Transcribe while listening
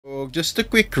So just a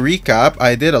quick recap.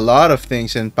 I did a lot of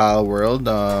things in Palworld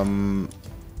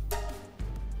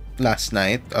last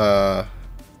night,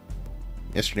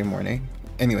 yesterday morning.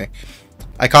 Anyway,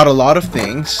 I caught a lot of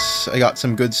things. I got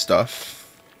some good stuff.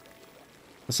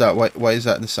 What's that? Why is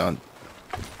that the sound?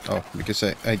 Oh, because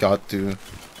I got to.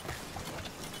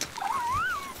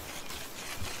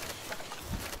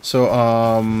 So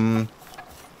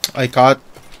I caught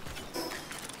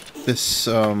this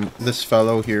this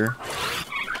fellow here.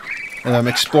 And I'm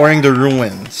exploring the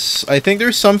ruins. I think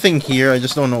there's something here, I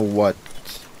just don't know what.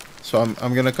 So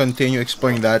I'm gonna continue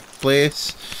exploring that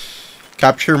place.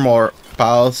 Capture more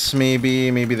pals,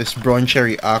 maybe this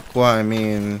Broncherry Aqua. I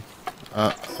mean,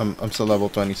 I'm still level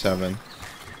 27.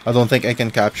 I don't think I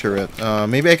can capture it.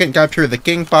 Maybe I can capture the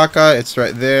King Paka. It's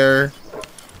right there.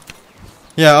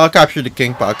 Yeah, I'll capture the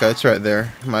King Paka. It's right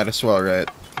there. Might as well, right?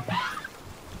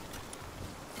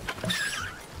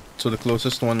 So the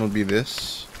closest one will be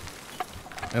this.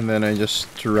 And then I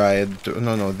just tried to...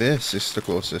 No, this is the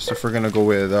closest. If we're gonna go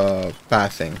with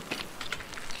pathing.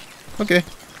 Okay.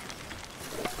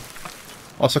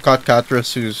 Also caught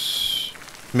Catras, who's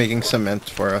making cement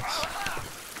for us.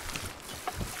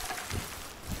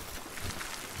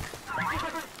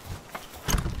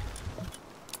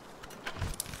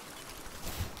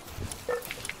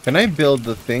 Can I build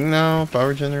the thing now?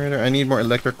 Power generator? I need more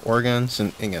electric organs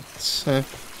and ingots.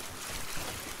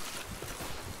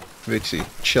 Vixie,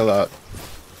 chill out.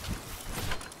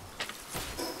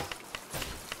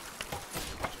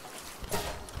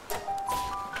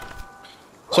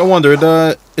 So I wonder,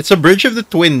 it's a bridge of the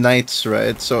Twin Knights,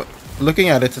 right? So looking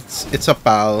at it, it's a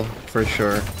pal for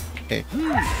sure. Hey,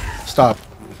 stop!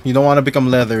 You don't want to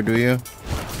become leather, do you?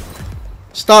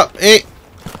 Stop! Hey.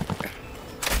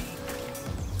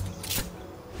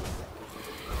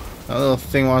 That little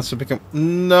thing wants to become...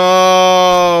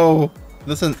 No!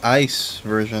 That's an ice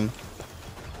version.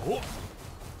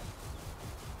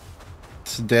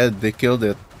 It's dead. They killed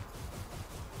it.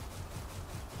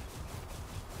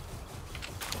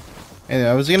 Anyway,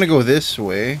 I was gonna go this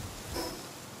way.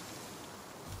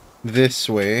 This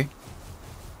way.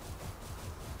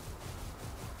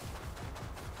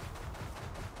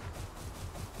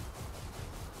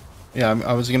 Yeah,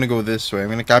 I was gonna go this way. I'm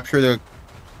gonna capture the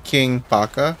King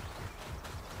Paka.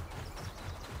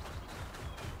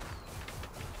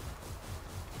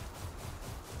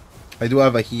 I do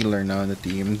have a healer now in the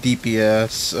team.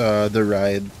 DPS, the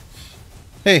ride.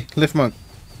 Hey, Lift Monk.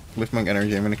 Lift Monk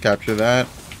energy. I'm gonna capture that.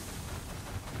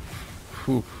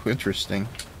 Whew, interesting.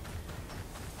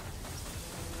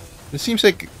 This seems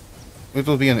like it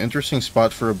will be an interesting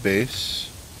spot for a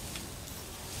base.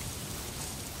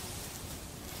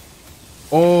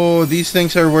 Oh, these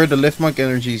things are where the Lift Monk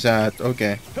energy is at.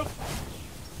 Okay.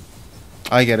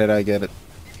 I get it, I get it.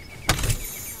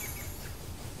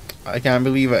 I can't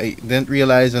believe I didn't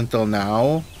realize until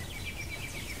now.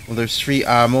 Well, there's free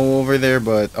ammo over there,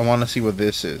 but I want to see what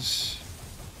this is.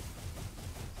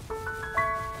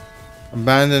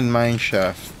 Abandoned mine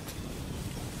shaft.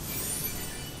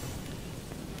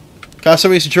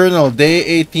 Castaway's Journal, day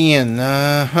 18.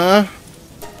 I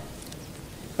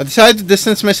decided to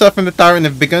distance myself from the tower and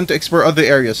have begun to explore other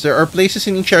areas. There are places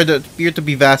in each area that appear to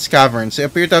be vast caverns. They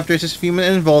appear to have traces of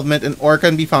human involvement, and ore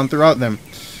can be found throughout them.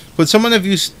 Could someone have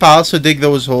used pals to dig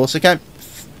those holes? I can't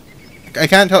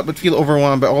help but feel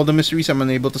overwhelmed by all the mysteries I'm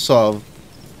unable to solve.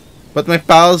 But my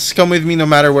pals come with me no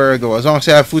matter where I go, as long as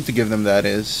I have food to give them, that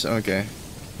is. Okay,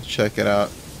 let's check it out.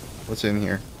 What's in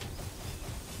here?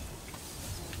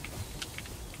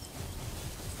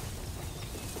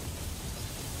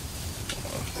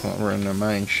 Oh, we're in a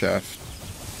mine shaft.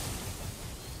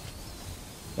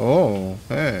 Oh,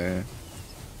 hey.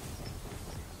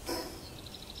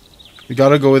 We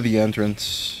gotta go with the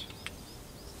entrance.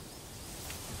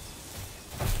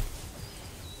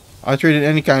 I traded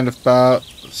any kind of pal.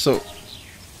 So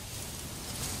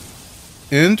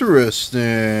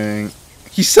interesting.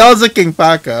 He sells a King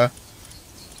Paka.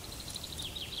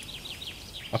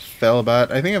 A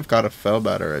Fellbat. I think I've got a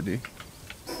Fellbat already.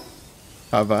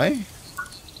 Have I?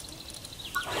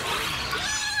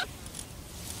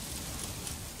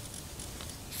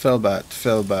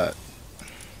 Fellbat.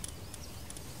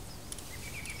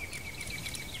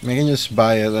 I can just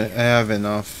buy it. I have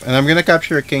enough. And I'm gonna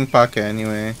capture a King Paka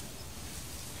anyway.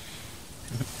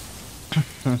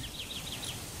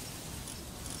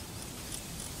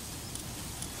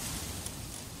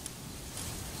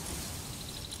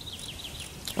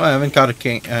 Oh, I haven't got a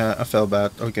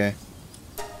Fellbat. Okay.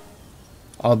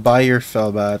 I'll buy your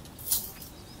Fellbat.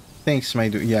 Thanks, my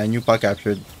dude. Yeah, new pack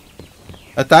captured.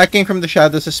 Attacking from the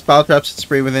shadows, the spell traps its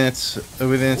prey within its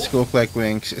cloak-like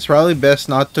wings. It's probably best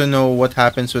not to know what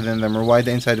happens within them or why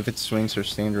the inside of its wings are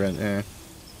stained red.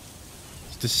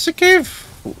 This is a cave.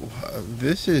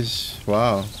 This is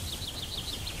wow.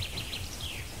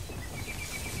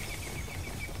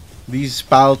 These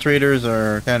spell traders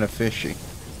are kind of fishy.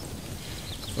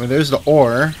 Well, there's the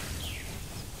ore.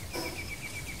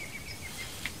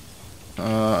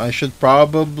 I should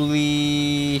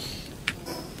probably.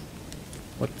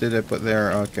 What did I put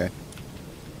there? Okay.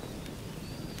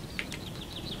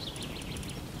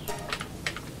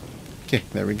 Okay,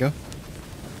 there we go.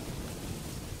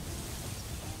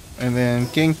 And then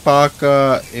King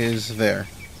Paka is there.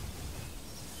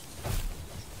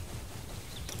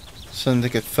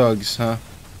 Syndicate thugs, huh?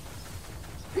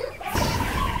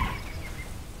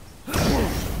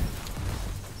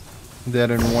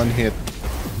 Dead in one hit.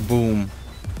 Boom.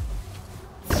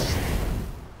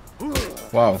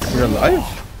 Wow, you're alive?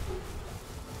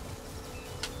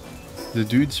 The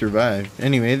dude survived.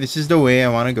 Anyway, this is the way I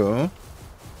want to go.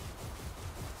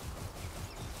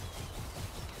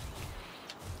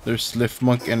 There's lift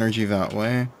monk energy that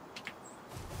way.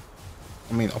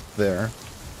 I mean, up there.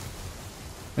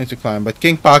 I need to climb, but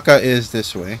King Paka is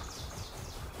this way.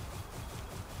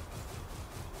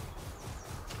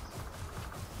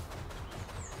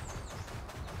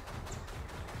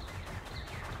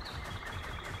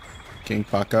 King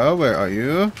Paka, where are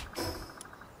you?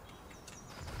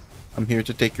 I'm here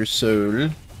to take your soul.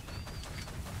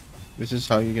 This is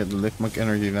how you get the lift monk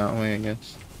energy that way, I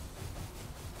guess.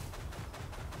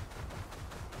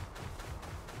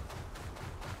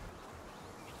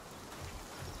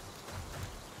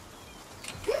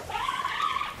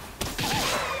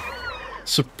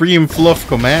 Supreme Fluff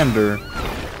Commander.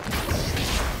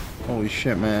 Holy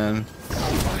shit, man.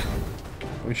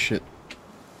 Holy shit.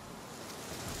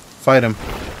 Fight him.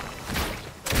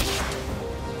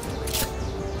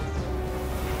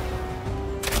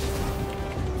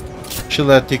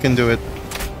 Chillette, you can do it.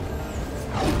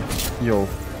 Yo.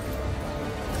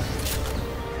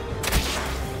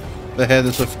 The head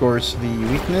is, of course, the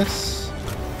weakness.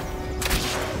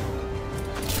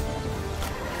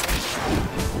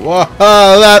 Wow,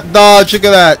 that dodge, look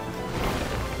at that.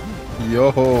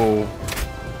 Yo.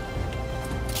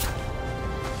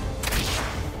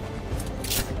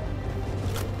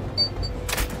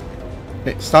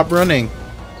 Hey, stop running.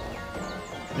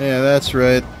 Yeah, that's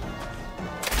right.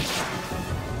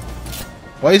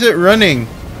 Why is it running?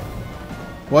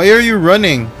 Why are you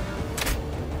running?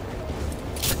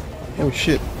 Oh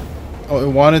shit. Oh,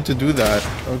 it wanted to do that.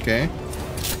 Okay.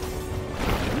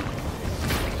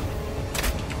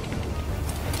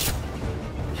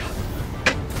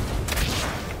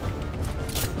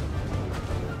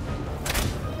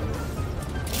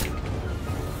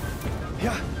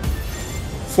 Yeah.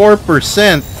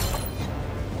 4%.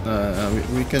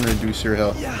 We can reduce your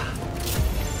health. Yeah.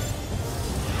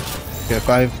 Okay,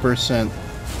 5%.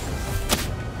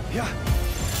 Yeah.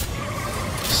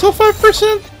 So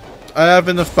 5%? I have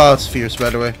enough power spheres, by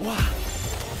the way.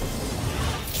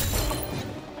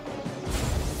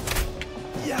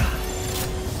 Yeah.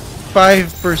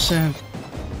 5%.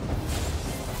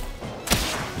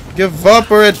 Give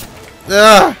up or it.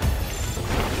 Ah.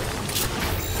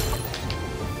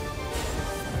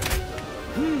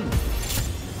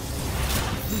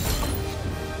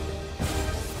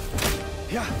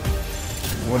 Yeah.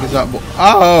 What is that?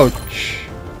 Ouch!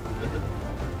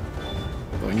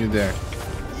 Don't you dare.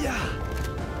 Yeah.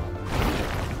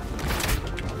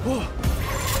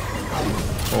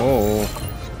 Oh.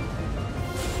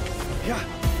 Yeah.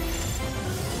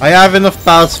 I have enough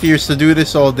power spheres to do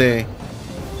this all day.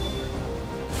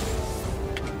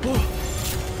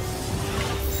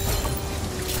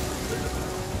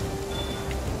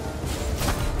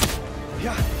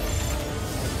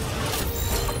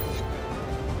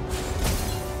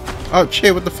 Ouch,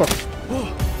 hey, what the fuck?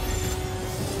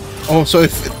 Oh, so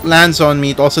if it lands on me,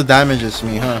 it also damages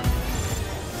me, huh?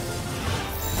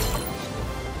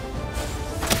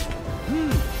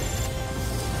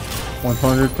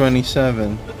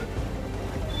 $127.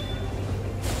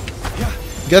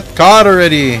 Get caught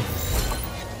already!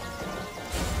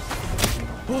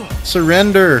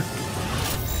 Surrender!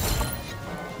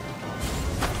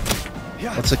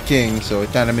 That's a king, so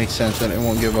it kind of makes sense that it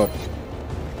won't give up.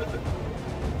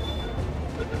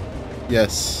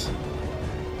 Yes.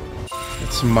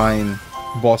 It's mine.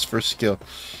 Boss for skill.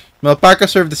 Malpaka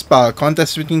served the spell.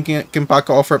 Contests between Kimpaka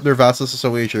offer up their vassals as a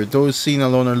wager. Those seen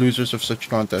alone are losers of such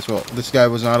contests. Well, this guy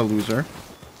was not a loser.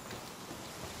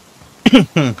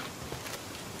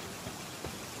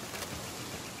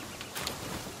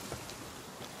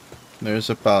 There's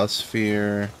a pal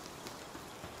sphere.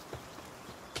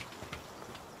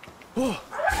 Oh.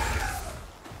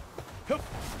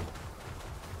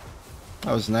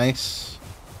 That was nice.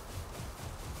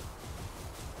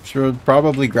 Should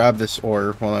probably grab this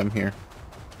ore while I'm here.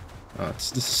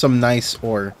 This is some nice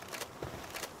ore.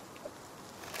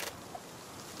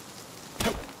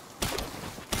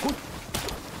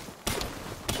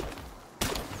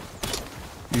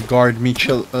 You guard me,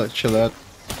 Chillette.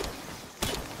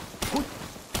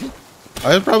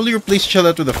 I'll probably replace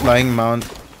Chillette with a flying mount.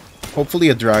 Hopefully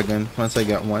a dragon, once I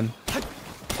get one.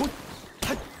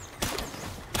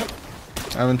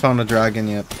 I haven't found a dragon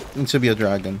yet. Needs to be a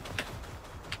dragon.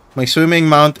 My swimming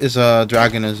mount is a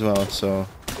dragon as well, so...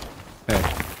 Hey,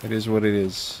 it is what it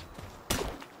is.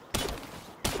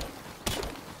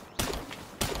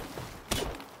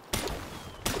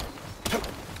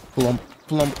 Plump,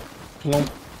 plump, plump,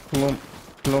 plump,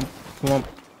 plump, plump,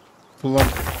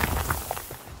 plump.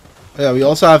 Yeah, we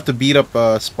also have to beat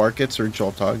up Sparkets or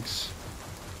Joltogs.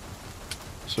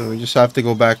 So we just have to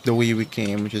go back the way we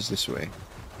came, which is this way.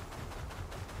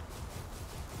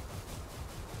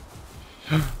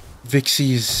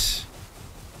 Vixies.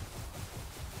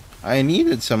 I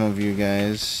needed some of you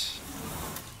guys.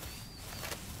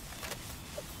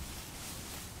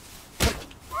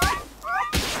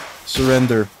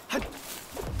 Surrender.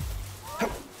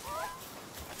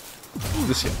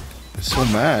 This guy is so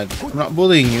mad. I'm not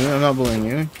bullying you. I'm not bullying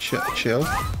you. Chill.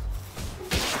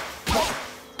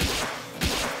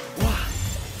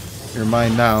 You're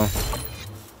mine now.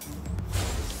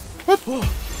 What?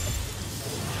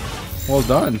 Well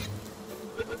done.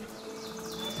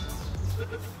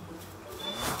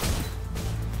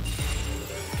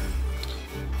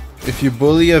 If you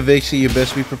bully a Vixie, you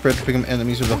best be prepared to become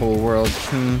enemies of the whole world.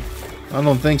 I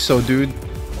don't think so, dude.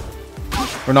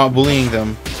 We're not bullying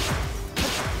them.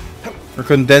 We're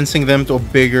condensing them to a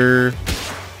bigger,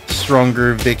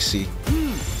 stronger Vixie.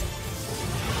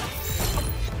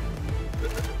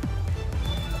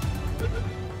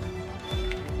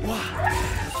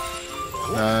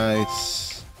 Nice.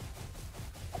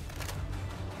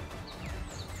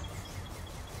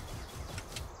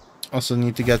 Also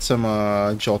need to get some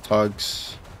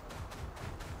Joltogs.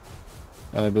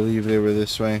 I believe they were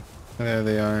this way. There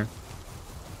they are.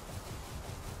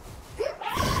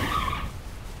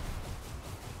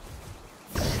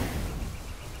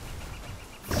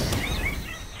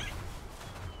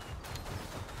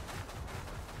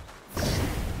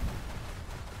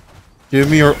 Give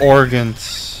me your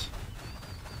organs.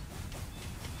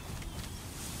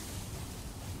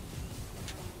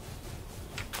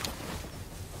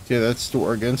 Okay, that's 2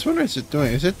 organs. What is it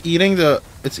doing? Is it eating the...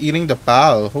 It's eating the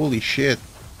pal. Holy shit.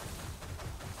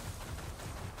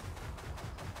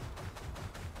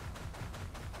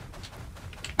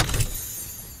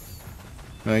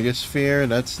 Megasphere,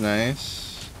 that's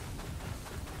nice.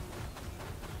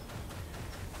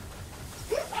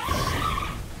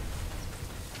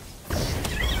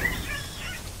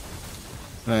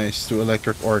 Nice, 2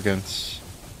 electric organs.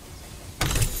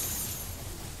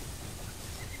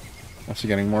 Also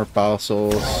getting more pal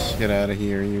souls. Get out of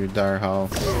here, you Darhal.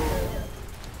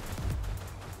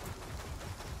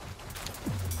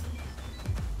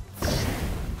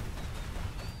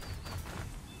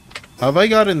 Have I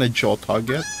gotten the Joltog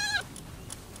yet?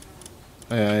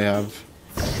 Yeah, I have.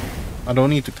 I don't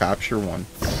need to capture one.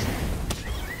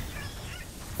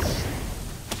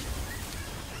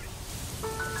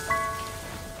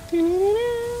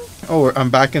 Oh, I'm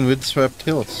back in Windswept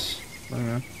Hills.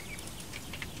 Okay.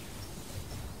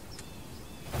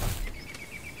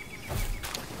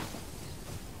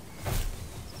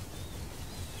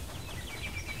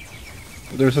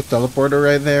 There's a teleporter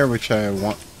right there, which I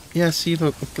want. Yeah, see,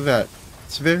 look at that.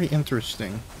 It's very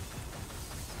interesting.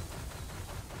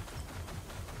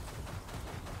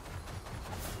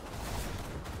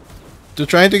 They're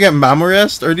trying to get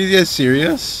Mamorest? Are these guys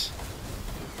serious?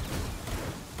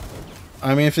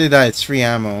 I mean, if they die, it's free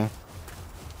ammo.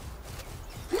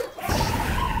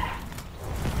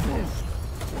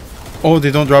 Oh,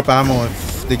 they don't drop ammo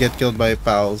if they get killed by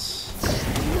pals.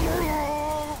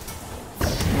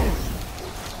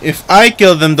 If I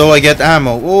kill them, though, I get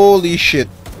ammo. Holy shit.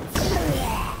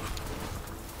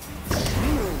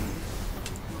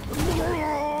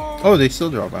 Oh, they still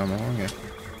drop ammo. Okay.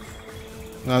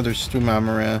 Now there's 2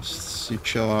 Mamorests. You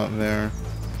chill out there.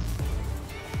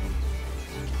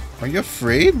 Are you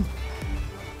afraid?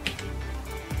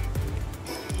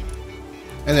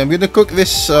 And I'm gonna cook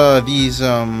this, these,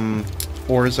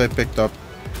 ores I picked up.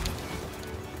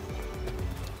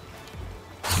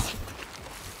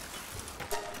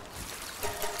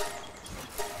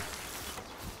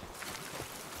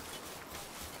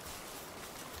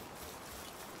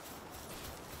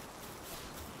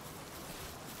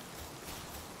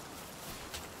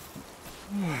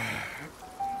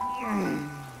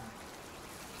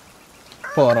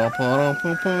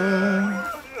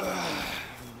 Pa-da-pa-da-pa-pa.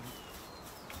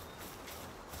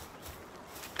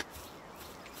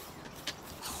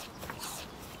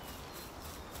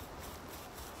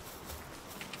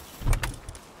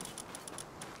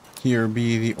 Here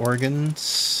be the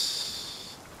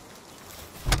organs.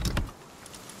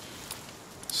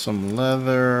 Some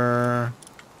leather.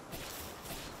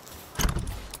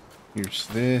 Here's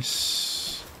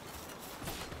this.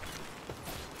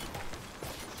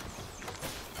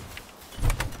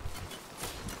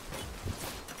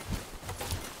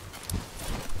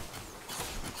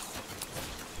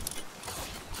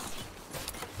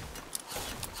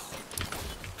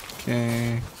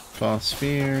 Okay, claw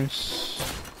spheres.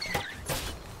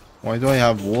 Why do I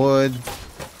have wood?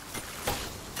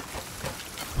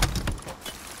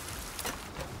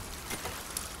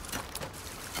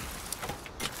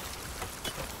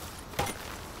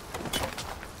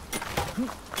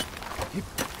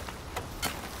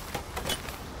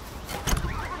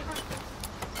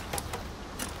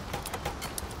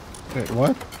 Wait,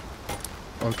 what?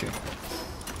 Okay.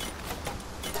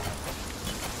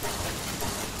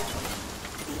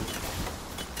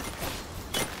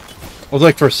 I was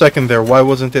like, for a second there, why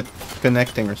wasn't it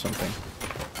connecting or something?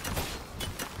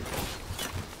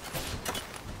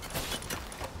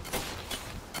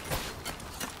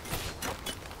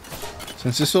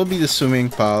 Since this will be the swimming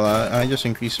pala, I just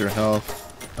increase her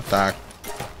health, attack,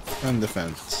 and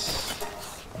defense.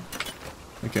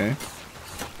 Okay.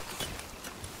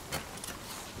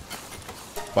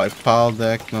 By pal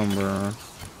deck number.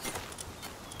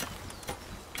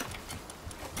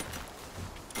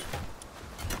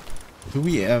 Do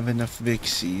we have enough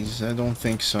Vixies? I don't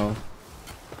think so.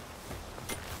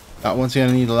 That one's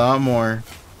gonna need a lot more.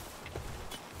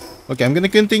 Okay, I'm gonna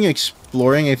continue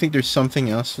exploring. I think there's something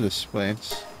else to this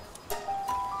place.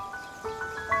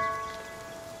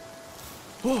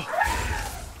 Oh.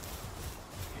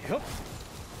 Yep.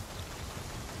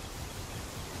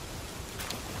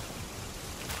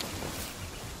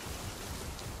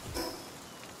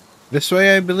 This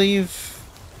way, I believe.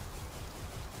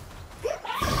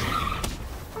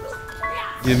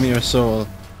 Give me your soul,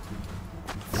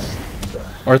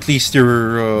 or at least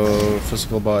your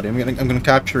physical body. I'm gonna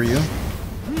capture you.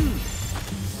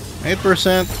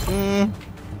 8%.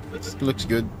 This looks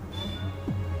good.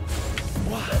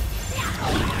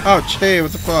 Ouch! Hey,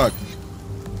 what the fuck?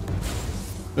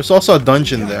 There's also a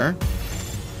dungeon there.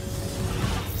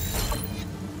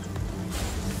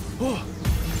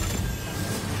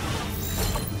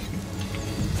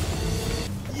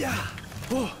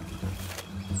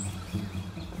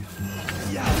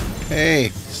 Hey,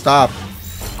 stop.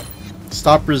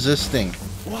 Stop resisting.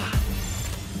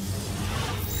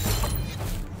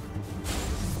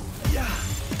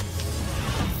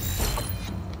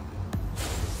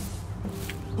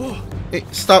 Hey,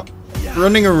 stop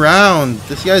running around.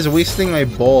 This guy's wasting my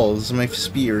balls, my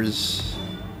spears.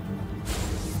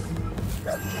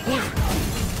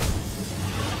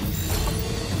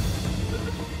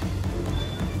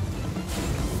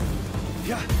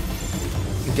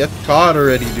 Get caught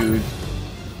already, dude.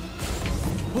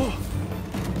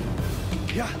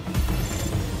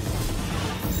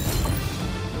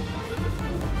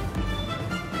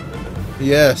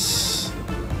 Yes.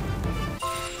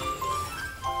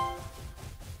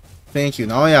 Thank you.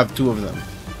 Now I have 2 of them.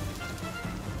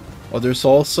 Oh, there's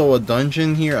also a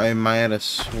dungeon here. I might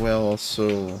as well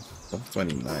also... level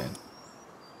 29.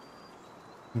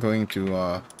 I'm going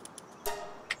to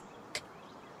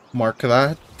mark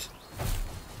that.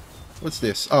 What's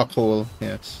this? Oh, coal.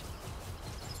 Yes.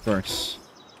 Of course.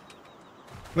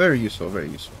 Very useful, very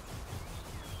useful.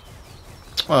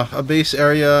 Ah, a base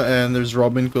area, and there's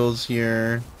robin quills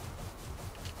here.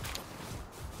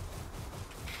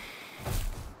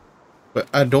 But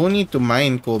I don't need to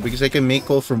mine coal because I can make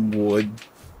coal from wood.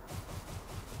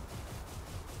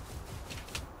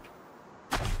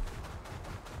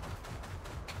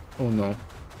 Oh no.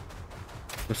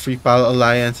 The Free Pal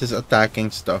Alliance is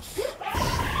attacking stuff.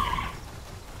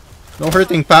 No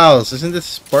hurting pals. Isn't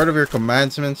this part of your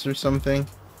commandments or something?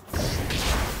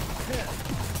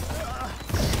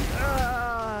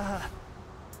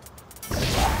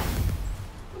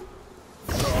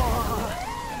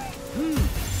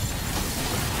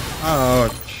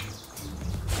 Ouch.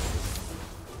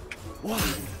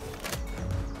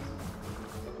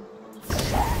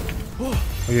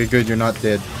 Okay, good. You're not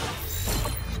dead.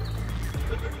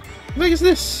 What is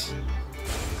this?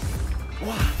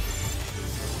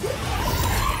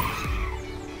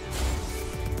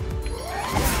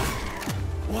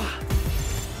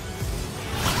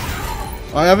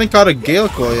 I haven't caught a gale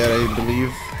coil yet, I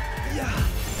believe.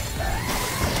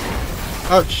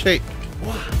 Oh shit.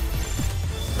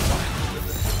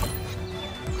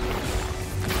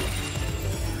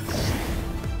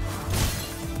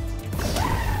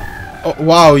 Oh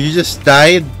wow, you just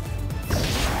died?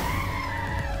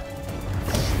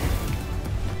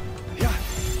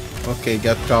 Okay,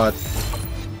 got caught.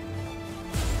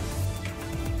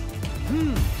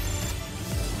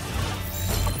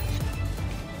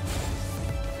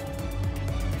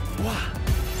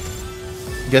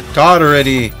 Get caught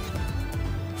already.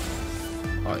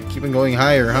 Oh, you keep on going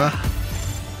higher, huh?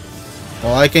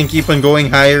 Well, I can keep on going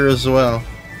higher as well.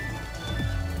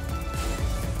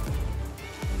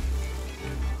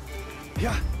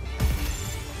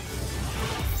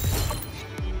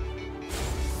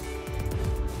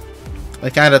 I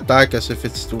can't attack us if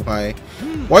it's too high.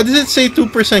 Why does it say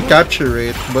 2% capture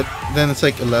rate, but then it's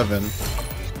like 11?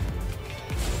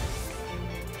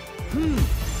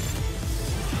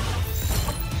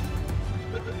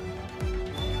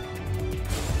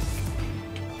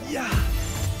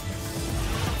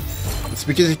 It's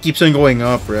because it keeps on going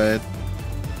up, right?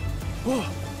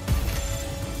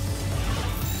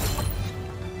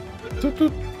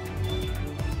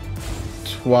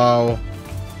 Wow.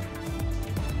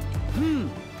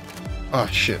 Oh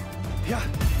shit.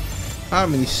 How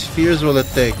many spheres will it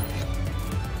take?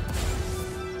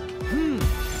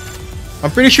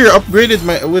 I'm pretty sure I upgraded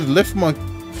my with lift monk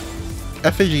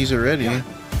effigies already.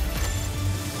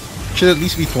 Should at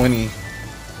least be 20.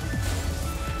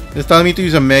 It's telling me to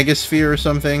use a mega sphere or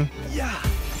something.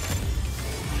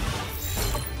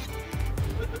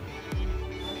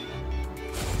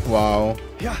 Wow.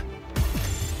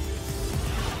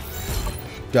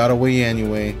 Got away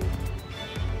anyway.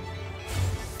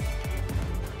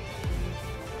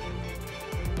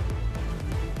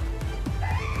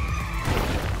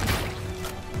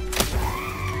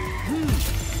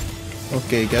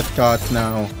 Okay, get caught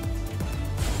now.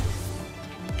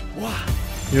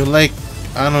 You're like,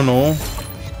 I don't know,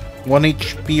 1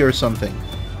 HP or something.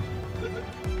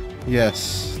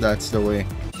 Yes, that's the way.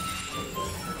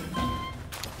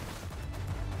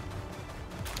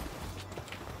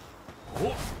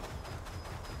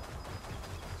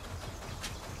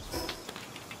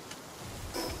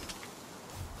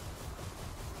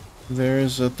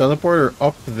 There's a teleporter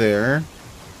up there.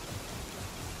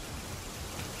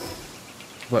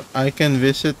 But I can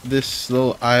visit this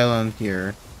little island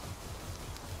here.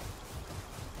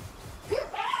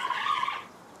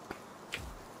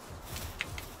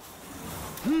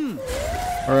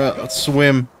 Alright, let's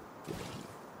swim.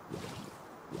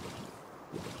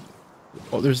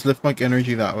 Oh, there's lift monk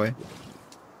energy that way.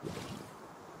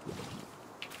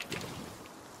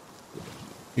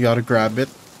 You gotta grab it.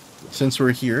 Since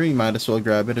we're here, you might as well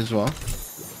grab it as well.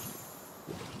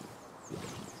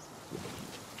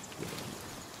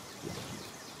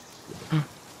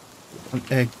 An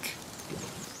egg.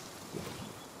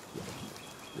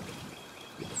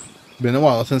 Been a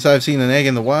while since I've seen an egg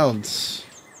in the wilds.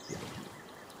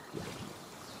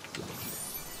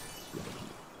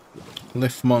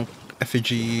 Lift monk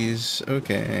effigies.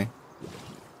 Okay.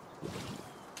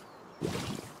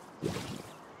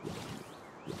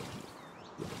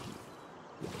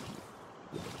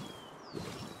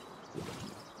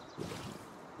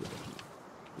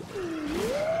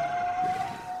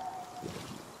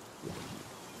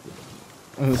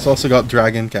 And it's also got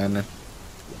dragon cannon.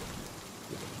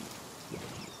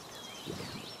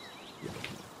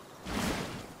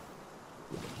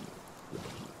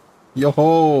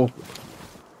 Yo-ho!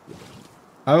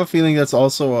 I have a feeling that's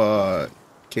also a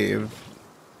cave.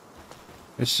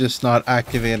 It's just not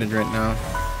activated right now.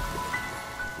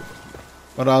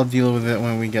 But I'll deal with it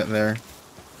when we get there.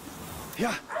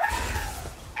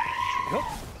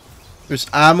 There's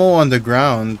ammo on the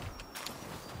ground.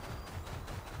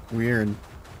 Weird.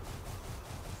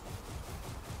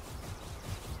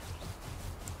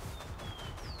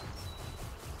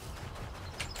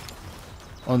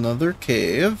 Another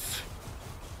cave.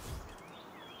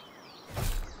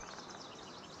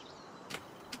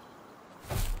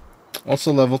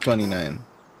 Also level 29.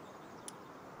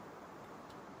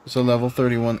 There's a level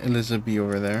 31 Elizabeth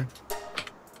over there.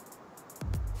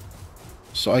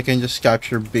 So I can just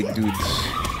capture big dudes.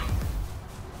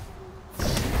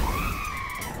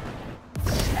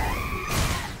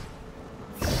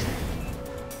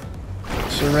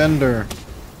 Surrender.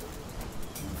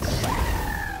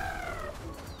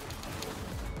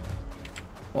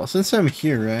 Well, since I'm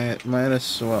here, right, might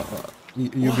as well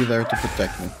you'll be there to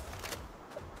protect me.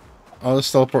 I'll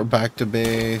just teleport back to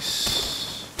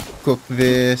base, cook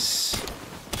this,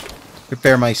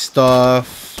 prepare my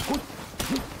stuff,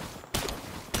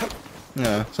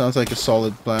 Yeah, sounds like a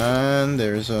solid plan.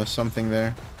 There's something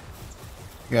there.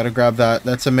 You gotta grab that.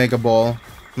 That's a mega ball.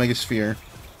 Mega sphere.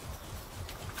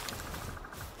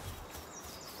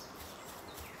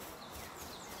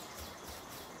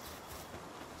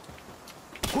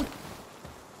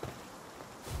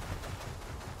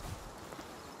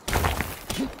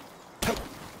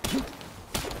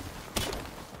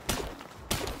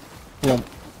 Plump,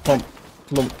 pump,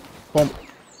 plump, pump,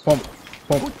 pump, pump,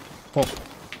 pump, pump,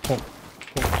 pump.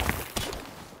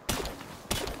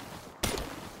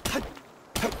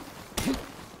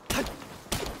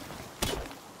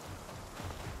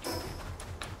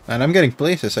 And I'm getting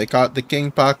places. I caught the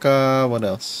king paka. What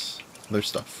else? Other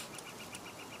stuff.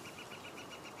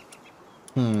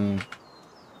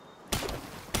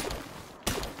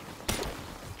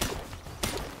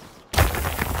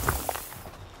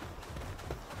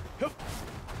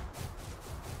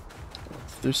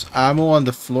 There's ammo on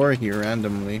the floor here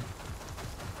randomly.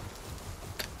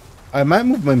 I might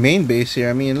move my main base here.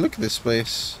 I mean, look at this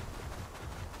place.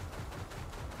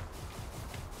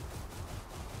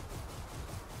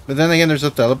 But then again, there's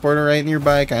a teleporter right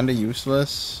nearby. Kinda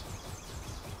useless.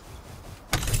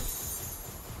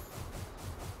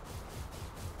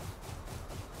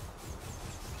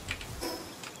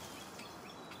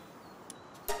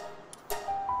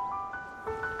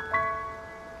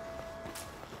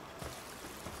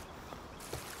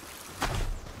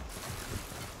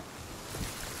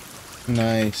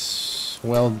 Nice.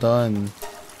 Well done.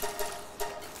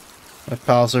 My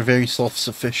pals are very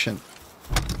self-sufficient.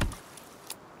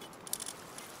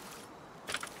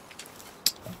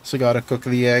 So gotta cook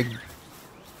the egg.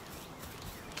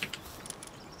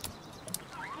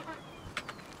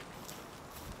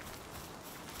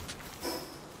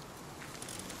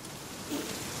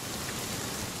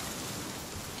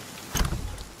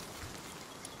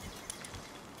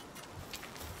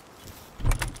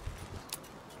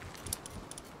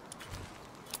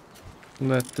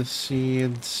 Let the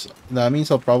seeds... That means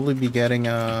I'll probably be getting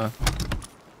a...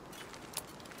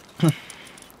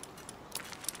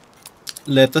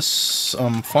 lettuce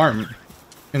farm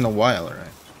in a while, right?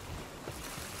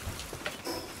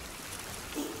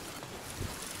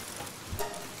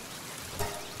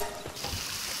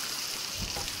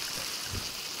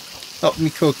 Help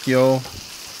me cook, yo.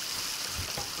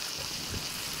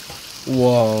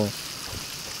 Whoa.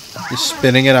 Just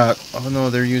spinning it out. Oh no,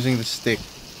 they're using the stick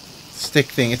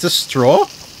thing. It's a straw?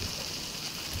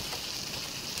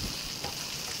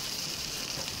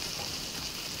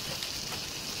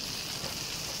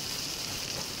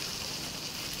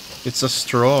 It's a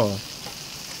straw.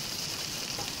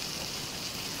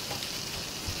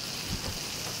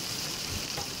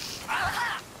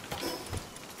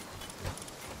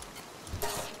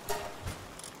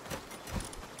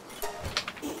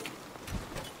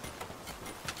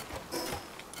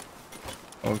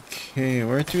 Okay,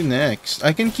 where to next?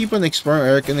 I can keep on exploring,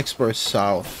 or I can explore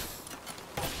south.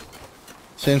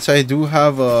 Since I do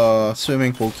have a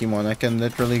swimming Pokemon, I can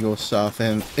literally go south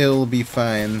and it'll be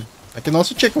fine. I can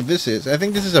also check what this is. I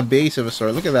think this is a base of a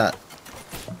sort. Look at that.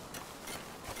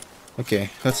 Okay,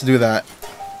 let's do that.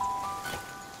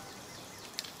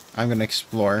 I'm gonna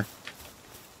explore.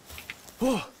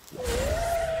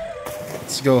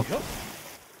 Let's go.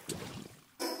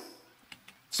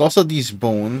 It's also these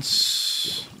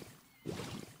bones.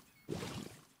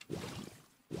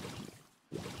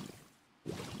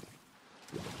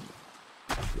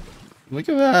 Look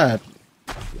at that.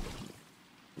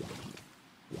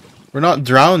 We're not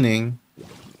drowning.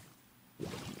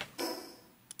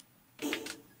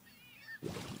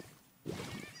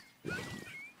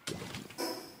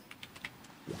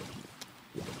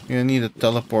 You're gonna need a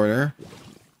teleporter.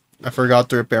 I forgot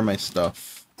to repair my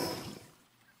stuff.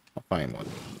 I'll find one.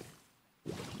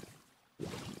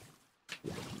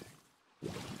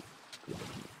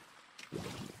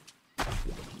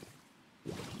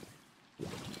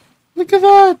 Look at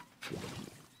that!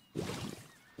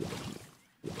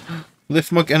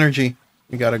 Lift Mug energy.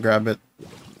 We gotta grab it.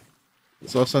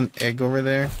 There's also an egg over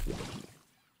there.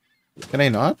 Can I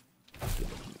not?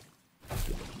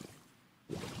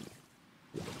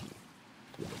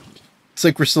 It's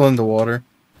like we're still in the water.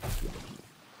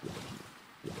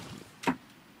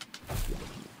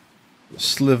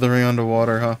 Slithering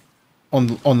underwater, huh?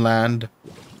 On land.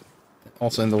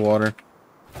 Also in the water.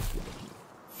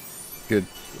 Good.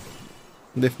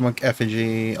 Lift Monk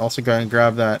effigy. Also gonna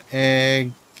grab that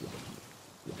egg.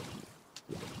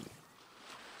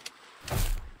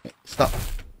 Okay, stop.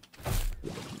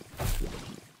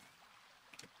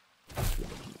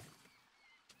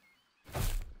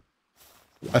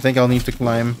 I think I'll need to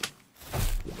climb.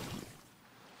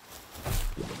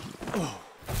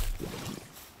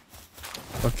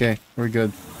 Okay, we're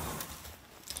good.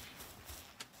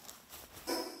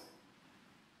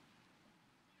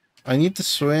 I need to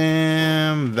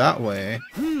swim that way.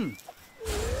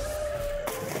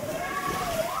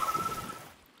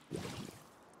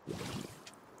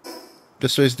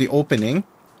 This way is the opening.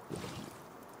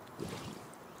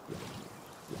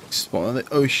 Spawn the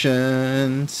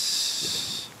oceans.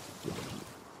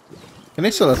 Can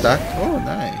I still attack? Oh,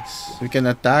 nice. We can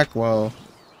attack while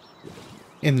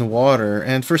in the water.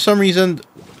 And for some reason,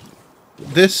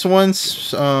 this one's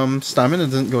stamina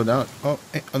doesn't go down. Oh,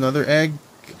 another egg.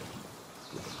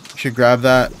 Should grab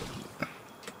that.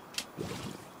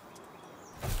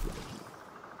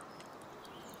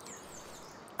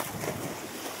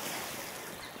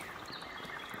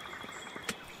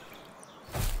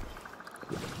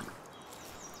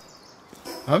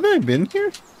 Have I been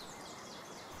here?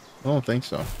 I don't think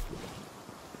so.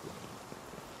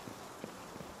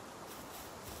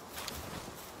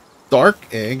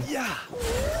 Dark egg? Yeah.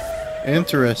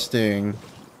 Interesting.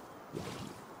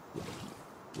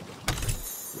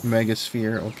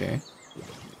 Megasphere, okay.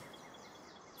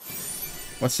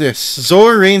 What's this?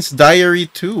 Zoa Rain's Diary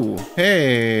 2.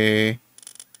 Hey.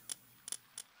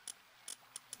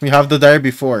 We have the diary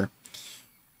before.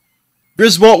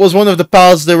 Griswold was one of the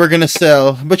pals they were gonna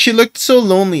sell, but she looked so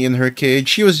lonely in her cage.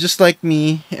 She was just like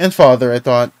me and father, I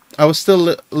thought. I was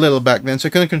still little back then, so I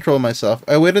couldn't control myself.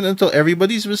 I waited until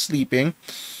everybody was sleeping,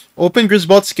 opened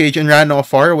Griswold's cage, and ran off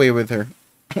far away with her.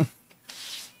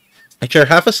 I shared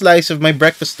half a slice of my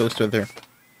breakfast toast with her.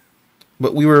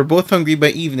 But we were both hungry by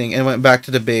evening and went back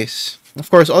to the base.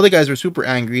 Of course, all the guys were super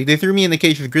angry. They threw me in the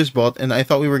cage with Griswold, and I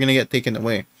thought we were gonna get taken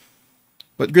away.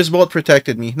 But Griswold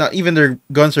protected me. Not even their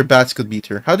guns or bats could beat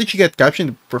her. How did she get captured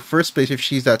in the first place if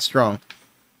she's that strong?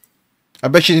 I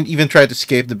bet she didn't even try to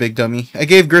escape, the big dummy. I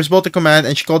gave Griswold a command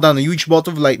and she called down a huge bolt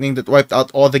of lightning that wiped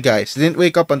out all the guys. They didn't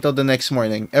wake up until the next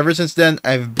morning. Ever since then,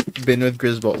 I've been with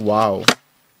Griswold. Wow.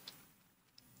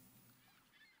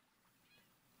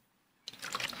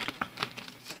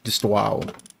 Just wow.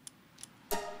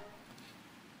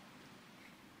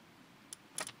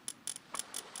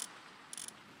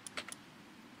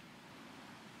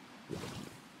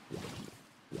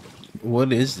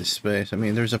 What is this space? I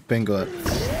mean, there's a pinglet.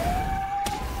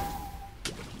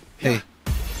 Hey.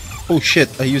 Oh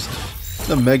shit, I used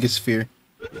the Megasphere.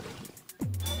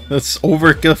 That's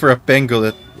overkill for a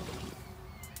pinglet.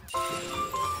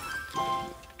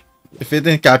 If it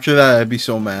didn't capture that, I'd be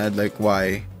so mad. Like,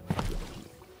 why?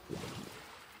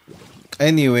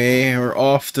 Anyway, we're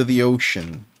off to the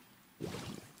ocean.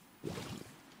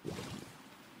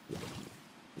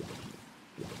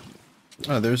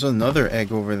 Oh, there's another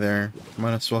egg over there.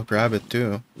 Might as well grab it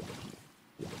too.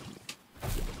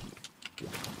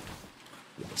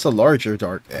 It's a larger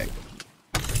dark egg.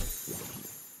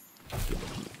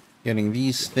 Getting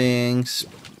these things.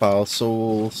 Pal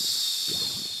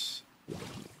souls.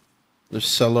 There's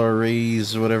cellar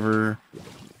rays, whatever.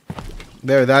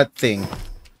 There, that thing.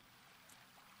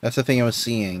 That's the thing I was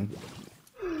seeing.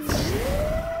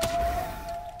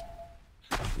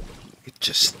 It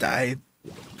just died.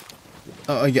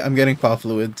 Oh, yeah, I'm getting pal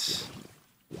fluids.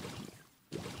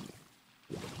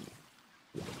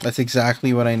 That's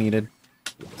exactly what I needed.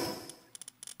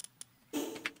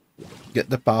 Get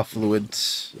the pal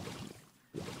fluids.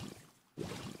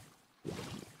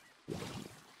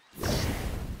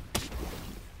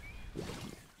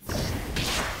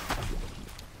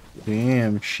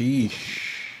 Damn, sheesh.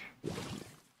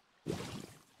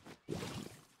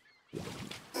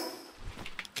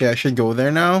 Okay, I should go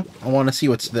there now. I want to see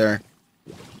what's there.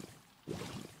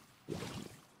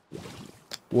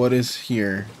 What is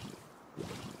here?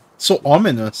 So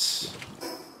ominous.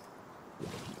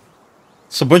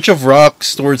 It's a bunch of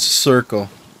rocks towards a circle.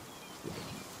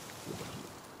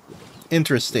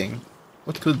 Interesting.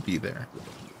 What could be there?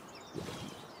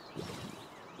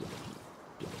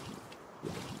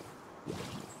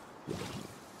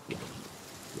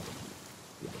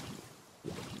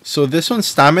 So this one's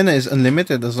stamina is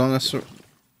unlimited as long as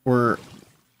we're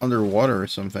underwater or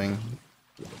something.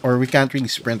 Or we can't really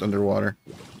sprint underwater.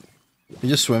 We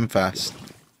just swim fast.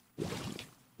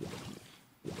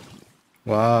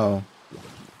 Wow.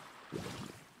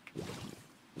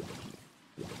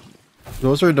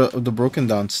 Those are the broken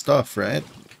down stuff, right?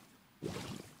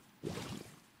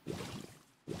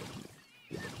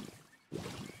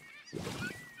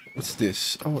 What's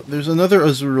this? Oh, there's another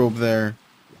Azurobe there.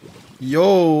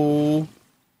 Yo!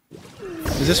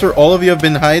 Is this where all of you have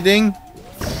been hiding?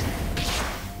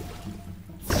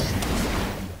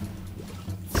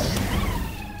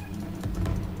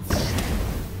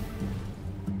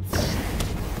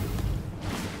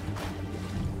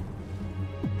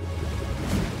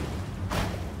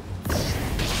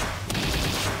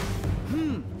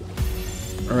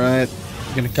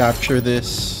 I'm gonna capture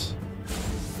this.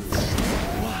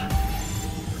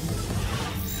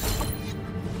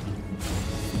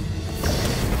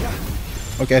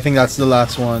 Okay, I think that's the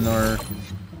last one, or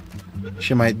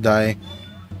she might die.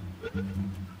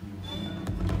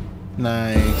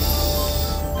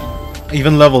 Nice.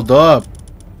 Even leveled up.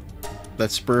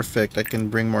 That's perfect. I can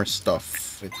bring more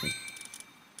stuff with me.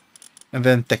 And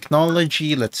then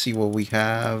technology. Let's see what we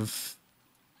have.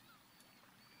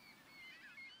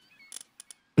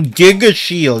 Giga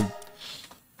Shield.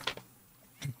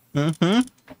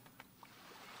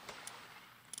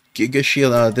 Giga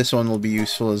Shield. This one will be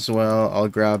useful as well. I'll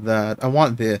grab that. I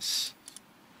want this.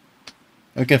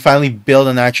 We can finally build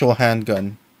an actual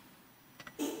handgun.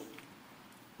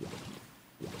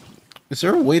 Is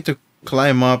there a way to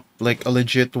climb up, like a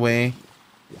legit way?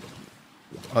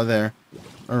 Oh, there.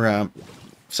 A ramp.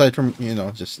 Aside from, you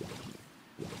know, just...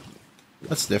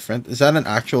 That's different. Is that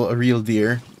a real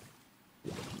deer?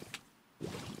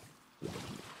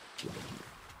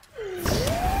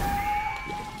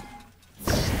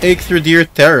 Egg through deer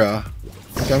Terra.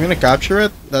 Okay, I'm gonna capture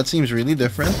it. That seems really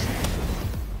different.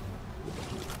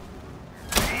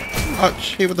 Oh,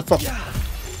 shit, what the fuck?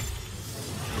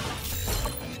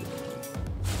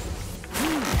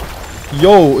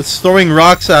 Yo, it's throwing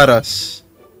rocks at us.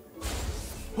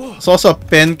 There's also a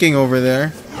Pen King over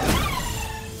there.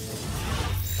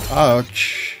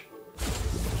 Ouch.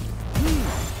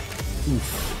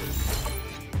 Oof.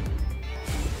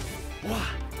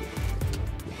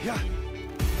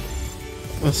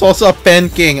 There's also a Pen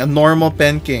King, a normal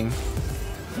Pen King.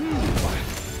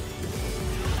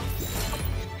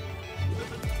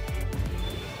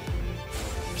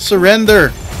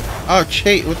 Surrender! Ouch,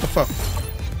 hey, what the fuck?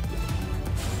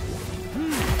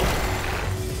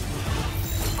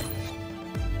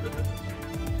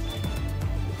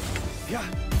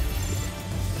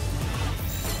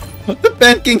 The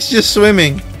Pen King's just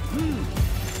swimming.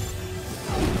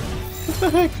 What the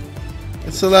heck?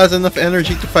 It still has enough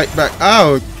energy to fight back.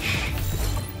 Ouch!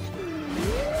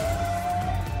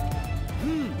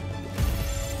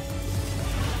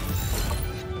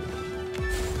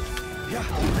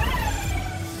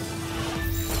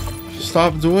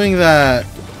 Stop doing that.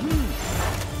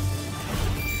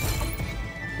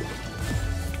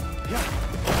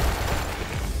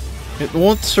 It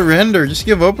won't surrender. Just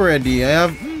give up already. I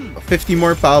have 50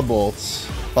 more Pal Bolts.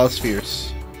 Pal Spheres.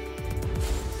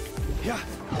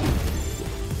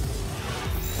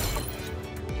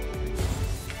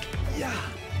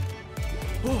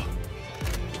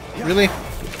 Really?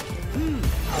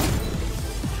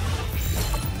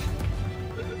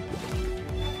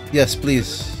 Yes,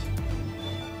 please.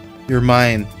 You're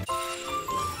mine.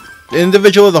 The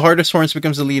individual with the hardest horns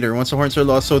becomes the leader. Once the horns are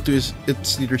lost, so too is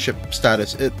its leadership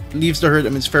status. It leaves the herd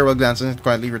amidst farewell glances and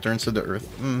quietly returns to the earth.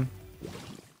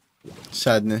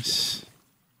 Sadness.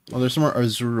 Oh, there's more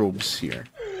Azure robes here.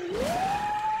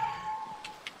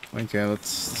 Okay,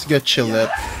 let's get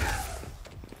Chillette.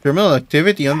 Criminal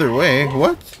activity underway.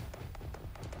 What?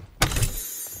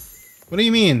 What do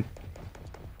you mean?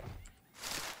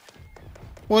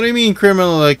 What do you mean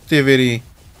criminal activity?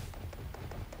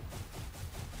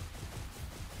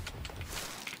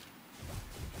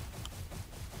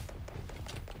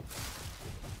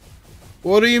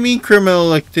 What do you mean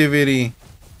criminal activity?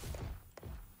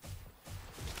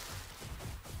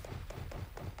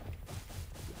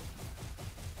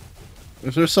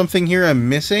 Is there something here I'm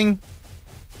missing?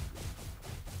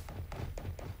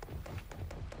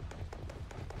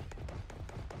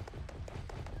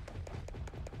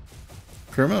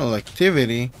 Criminal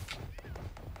activity?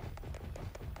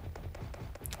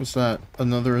 What's that?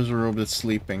 Another Azure that's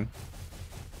sleeping.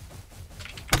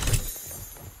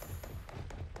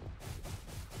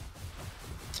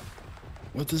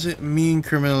 What does it mean,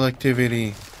 criminal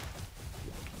activity?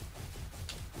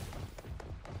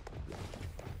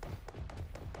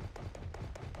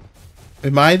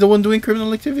 Am I the one doing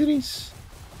criminal activities?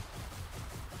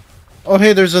 Oh,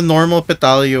 hey, there's a normal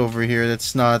Petali over here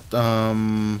that's not,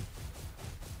 I'll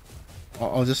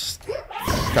just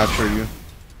capture you.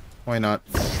 Why not?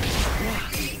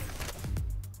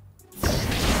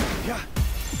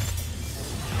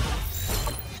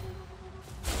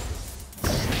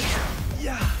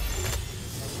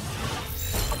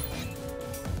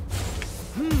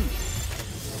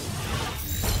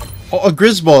 Oh, a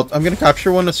Grisbolt. I'm gonna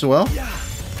capture one as well.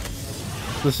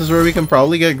 This is where we can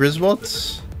probably get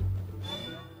Grisbolts.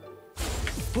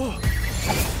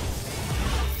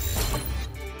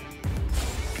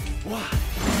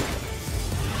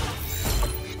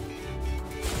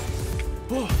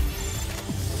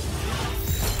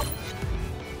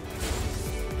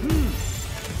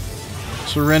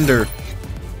 Surrender.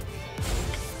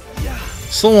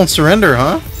 Still won't surrender,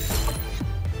 huh?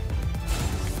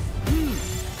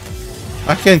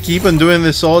 I can't keep on doing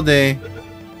this all day.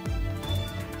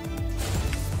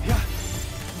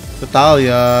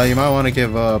 Natalia, you might want to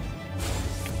give up.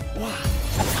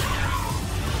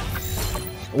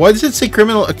 Why does it say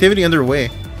criminal activity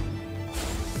underway?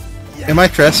 Am I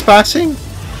trespassing?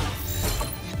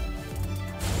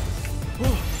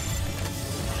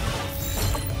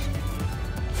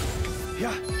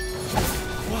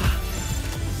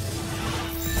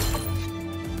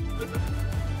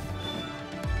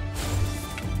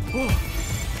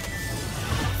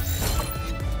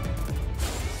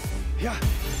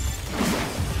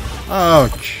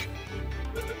 Ouch.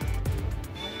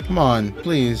 Come on,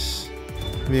 please.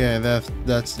 Yeah,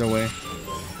 that's the way.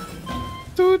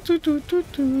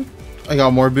 I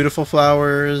got more beautiful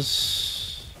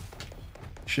flowers.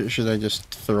 Should I just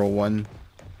throw one?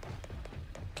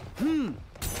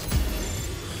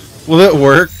 Will it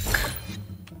work?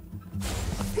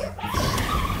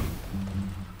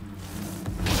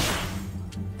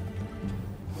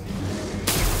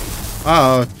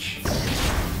 Ouch.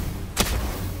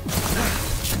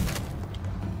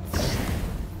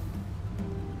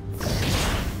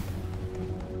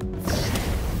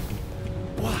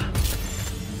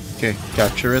 Okay,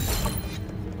 capture it.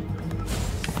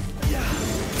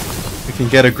 We can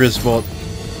get a Grisbolt.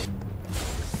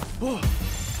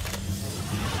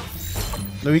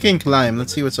 No, we can climb.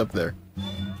 Let's see what's up there.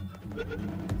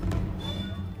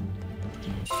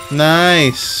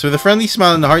 Nice! With a friendly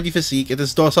smile and a hearty physique, it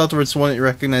is docile towards one it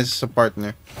recognizes as a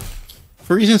partner.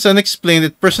 For reasons unexplained,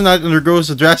 its personality undergoes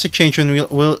a drastic change when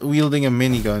wielding a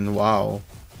minigun. Wow.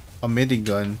 A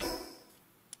minigun.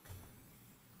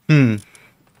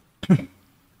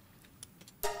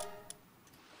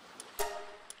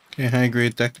 Okay, high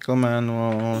grade tactical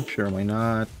manual. Sure, why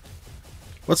not?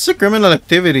 What's the criminal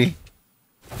activity?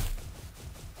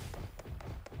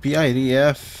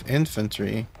 PIDF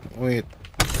infantry. Wait.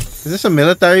 Is this a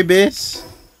military base?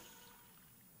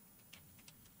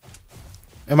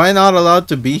 Am I not allowed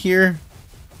to be here?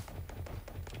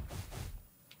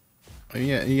 Oh,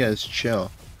 yeah, you guys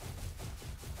chill.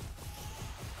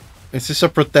 Is this a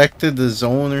protected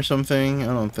zone or something? I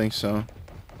don't think so.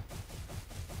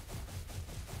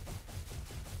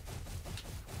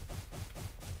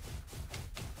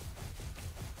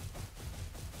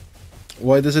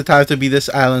 Why does it have to be this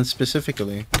island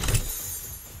specifically?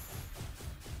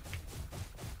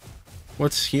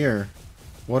 What's here?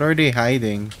 What are they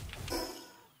hiding?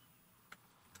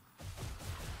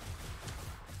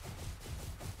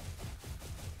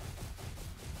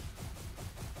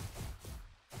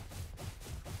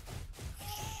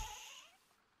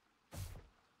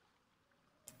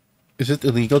 Is it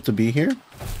illegal to be here?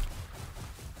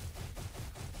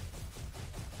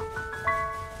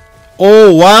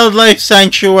 Oh, wildlife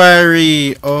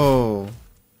sanctuary! Oh.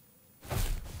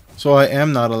 So I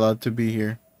am not allowed to be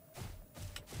here.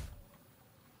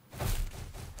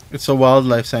 It's a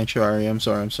wildlife sanctuary. I'm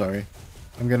sorry.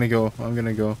 I'm gonna go.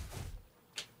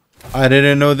 I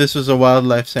didn't know this was a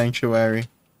wildlife sanctuary.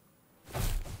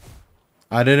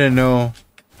 I didn't know.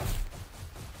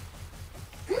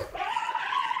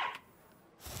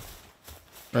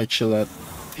 Right, Chillette.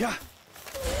 Yeah.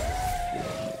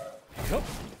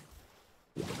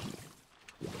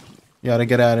 Gotta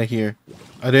get out of here.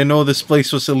 I didn't know this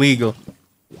place was illegal.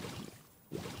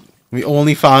 We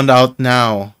only found out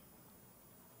now.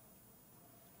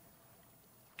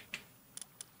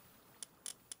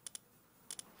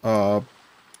 I'll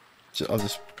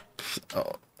just...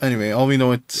 anyway, all we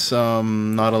know it's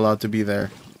not allowed to be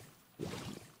there.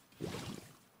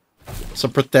 It's a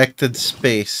protected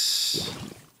space.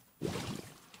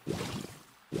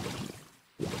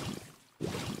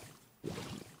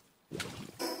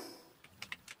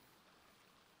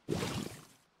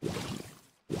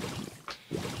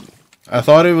 I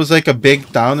thought it was like a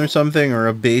big town or something, or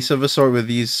a base of a sort with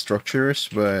these structures,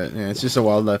 but yeah, it's just a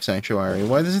wildlife sanctuary.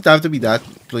 Why does it have to be that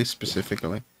place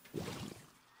specifically?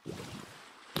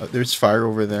 Oh, there's fire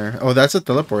over there. Oh, that's a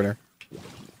teleporter.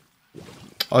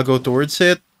 I'll go towards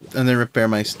it and then repair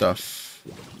my stuff.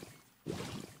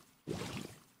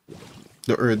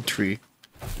 The Erd tree.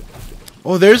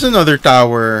 Oh, there's another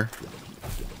tower.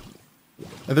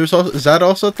 And there's also, is that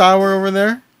also a tower over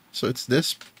there? So it's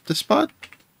this spot?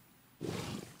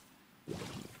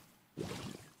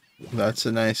 That's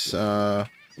a nice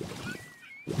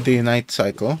day-night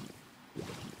cycle.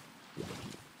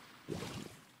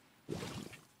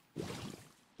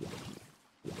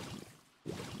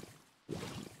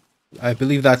 I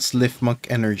believe that's Liftmuck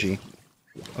energy.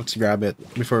 Let's grab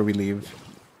it before we leave.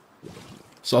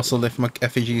 There's also Liftmuck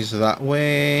effigies that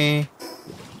way.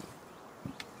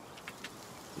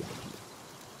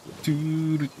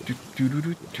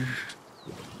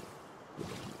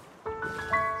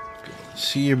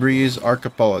 Sea Breeze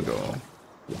Archipelago.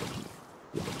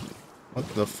 What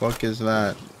the fuck is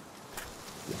that?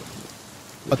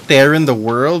 A tear in the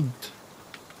world?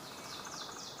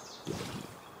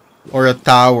 Or a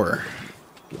tower?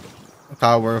 A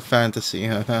tower of fantasy,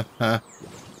 huh?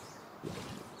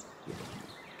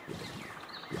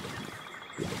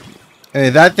 Hey,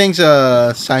 that thing's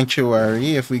a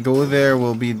sanctuary. If we go there,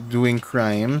 we'll be doing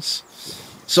crimes.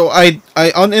 So I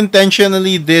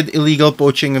unintentionally did illegal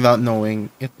poaching without knowing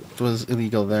it was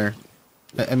illegal there.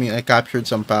 I mean, I captured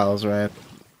some pals, right?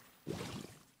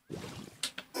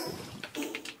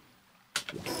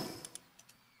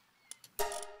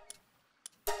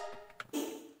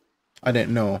 I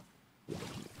didn't know.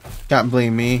 Can't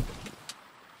blame me.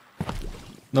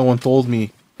 No one told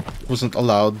me. Wasn't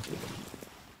allowed.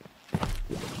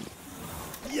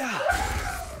 Yeah.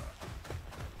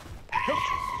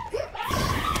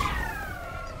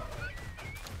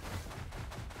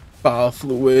 Bowel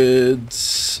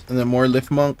fluids. And then more lift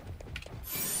monk.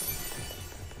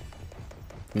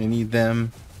 We need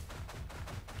them.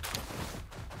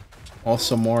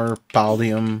 Also more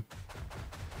pallium.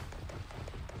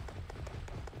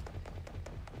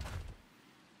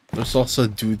 There's also a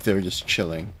dude there just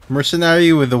chilling.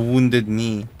 Mercenary with a wounded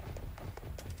knee.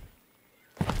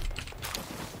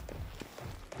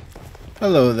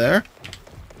 Hello there.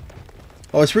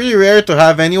 Oh, it's really rare to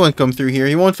have anyone come through here.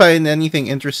 You won't find anything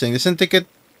interesting. The syndicate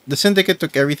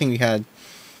took everything we had.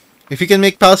 If you can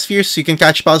make pals fierce, you can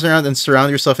catch pals around and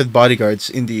surround yourself with bodyguards.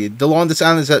 Indeed. The law on this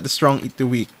island is that the strong eat the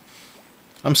weak.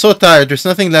 I'm so tired. There's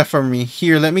nothing left for me.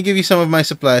 Here, let me give you some of my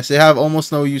supplies. They have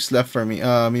almost no use left for me.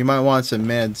 You might want some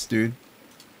meds, dude.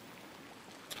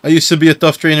 I used to be a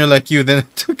tough trainer like you. Then I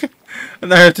took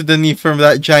an arrow to the knee from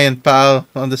that giant pal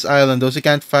on this island. Those who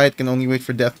can't fight can only wait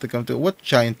for death to come to. What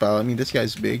giant pal? I mean, this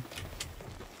guy's big.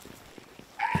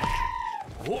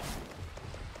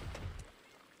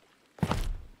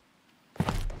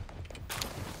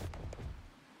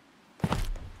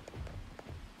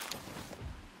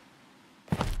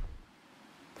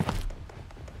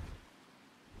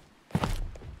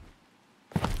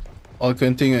 I'll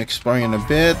continue exploring in a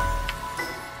bit.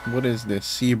 What is this?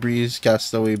 Sea Breeze,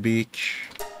 Castaway Beach.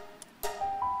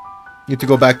 Need to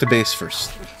go back to base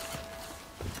first.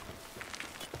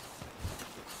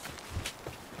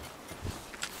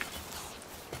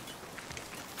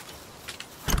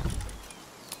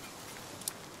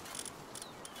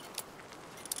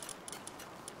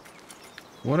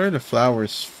 What are the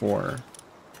flowers for?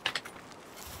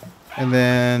 And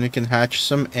then we can hatch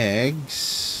some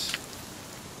eggs.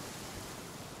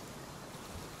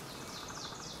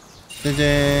 And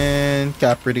then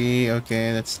Capri,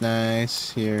 okay, that's nice.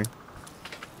 Here.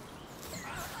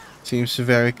 Seems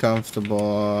very comfortable.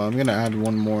 I'm gonna add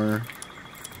one more.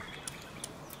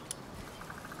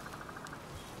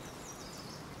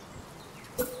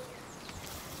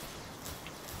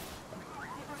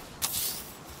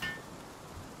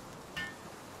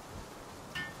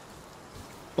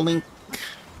 Blink,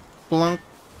 blunk,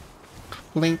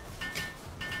 blink,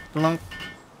 blunk,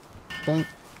 blunk.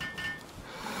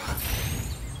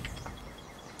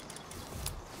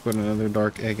 Put another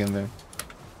dark egg in there.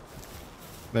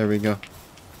 There we go.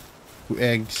 2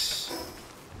 eggs.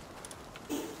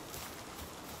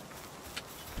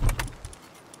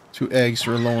 2 eggs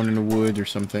are alone in the wood or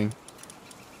something.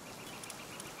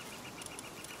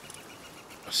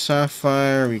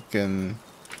 Sapphire, we can...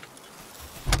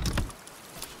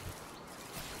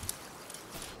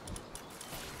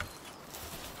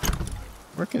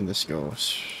 Where can this go?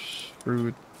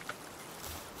 Fruit.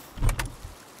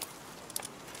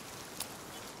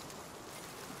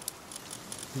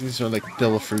 These are like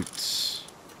dill fruits.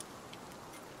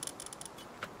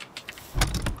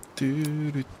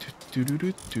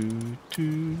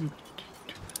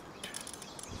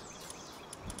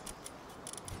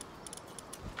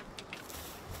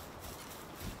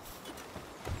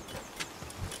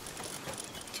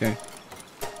 Okay.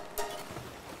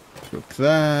 Cook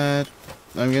that.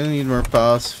 I'm gonna need more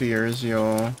pal spheres,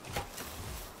 yo.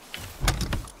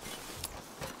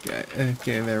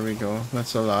 Okay, there we go.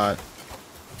 That's a lot.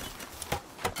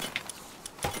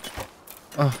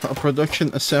 A production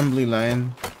assembly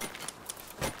line.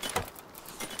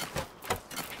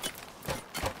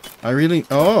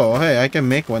 Oh, hey, I can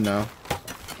make one now.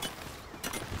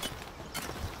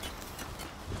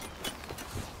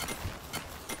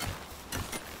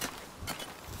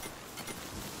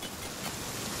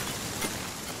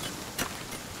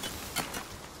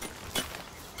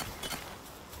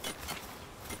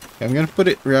 Okay, I'm gonna put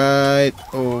it right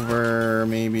over Or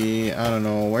maybe, I don't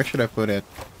know, where should I put it?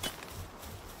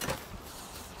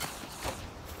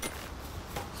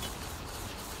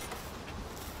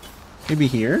 Maybe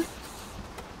here?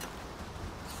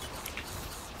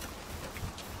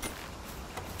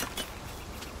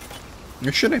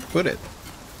 Where should I put it?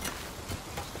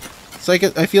 It's like,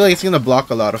 I feel like it's gonna block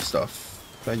a lot of stuff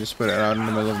if I just put it out in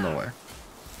the middle of nowhere.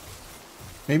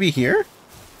 Maybe here?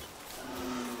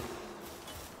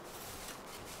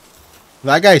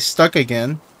 That guy's stuck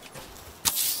again.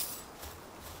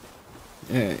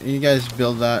 Yeah, you guys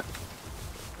build that.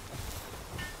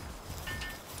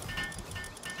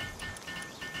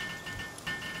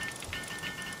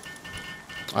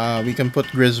 We can put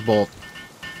Grisbolt.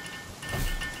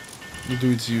 The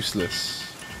dude's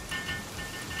useless.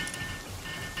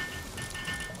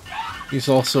 He's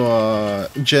also a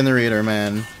generator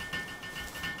man.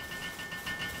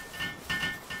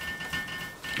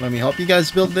 Let me help you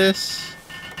guys build this.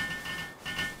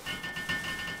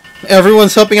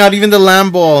 Everyone's helping out, even the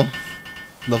Lamball.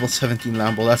 Level 17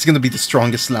 Lamball. That's gonna be the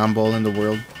strongest Lamball in the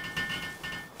world.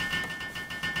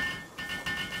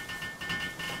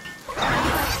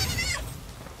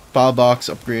 File box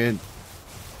upgrade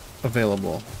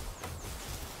available.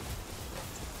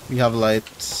 We have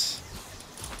lights.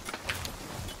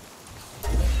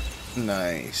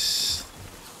 Nice.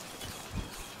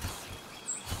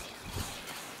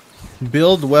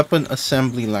 Build weapon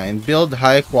assembly line. Build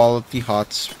high quality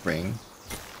hot spring.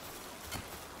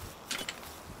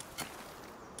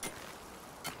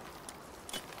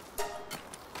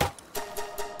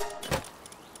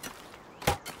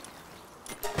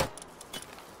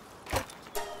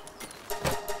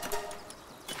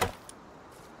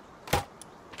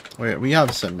 Wait, we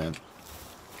have cement.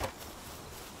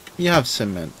 We have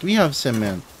cement. We have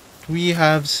cement. We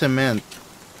have cement.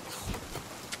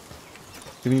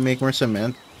 Can we make more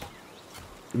cement?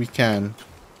 We can.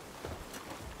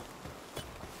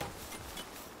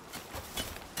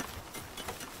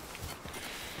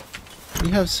 We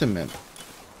have cement.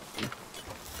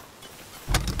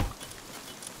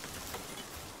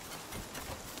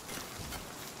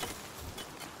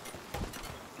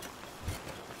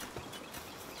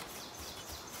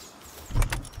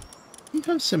 We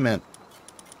have cement.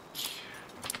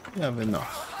 We have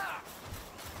enough.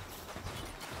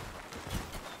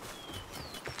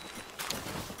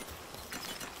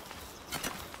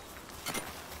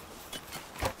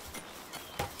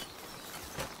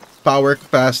 Power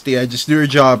capacity. I just do your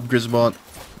job, Grisbot.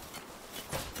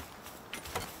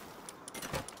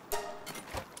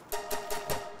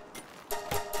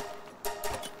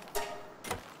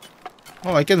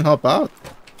 Oh, I can help out.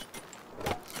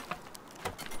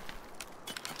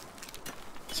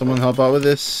 Someone help out with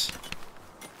this.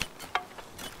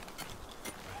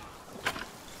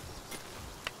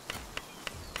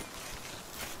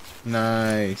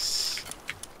 Nice.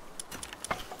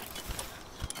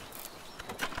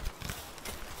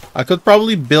 I could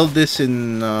probably build this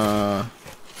in the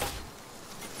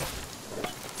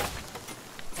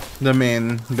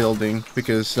main building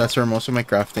because that's where most of my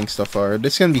crafting stuff are.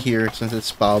 This can be here since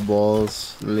it's PAL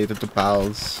balls related to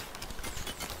PALs.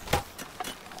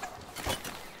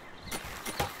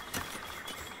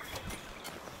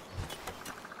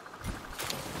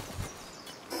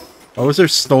 Oh, is there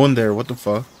stone there? What the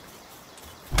fuck?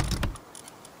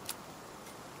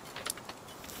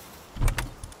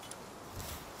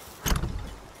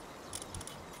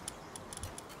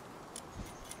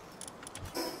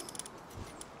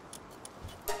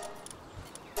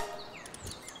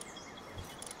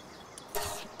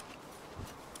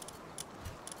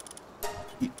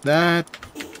 Eat that.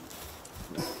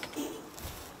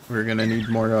 We're gonna need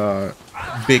more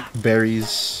big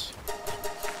berries.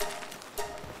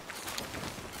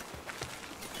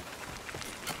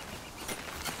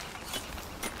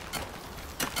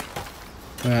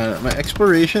 My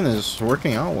exploration is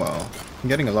working out well. I'm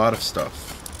getting a lot of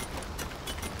stuff.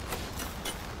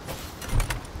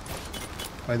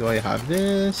 Why do I have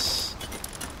this?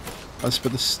 Let's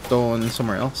put the stone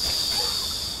somewhere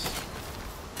else.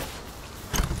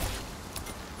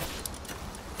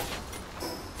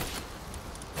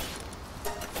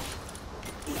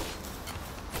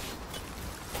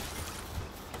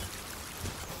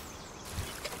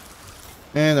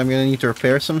 And I'm gonna need to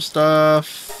repair some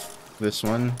stuff. This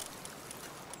one.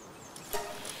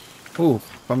 Ooh,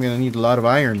 I'm gonna need a lot of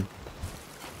iron.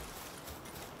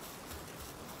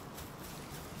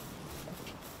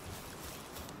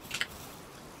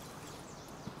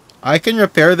 I can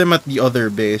repair them at the other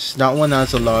base. That one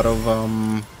has a lot of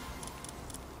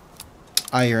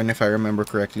iron, if I remember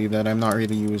correctly, that I'm not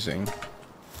really using.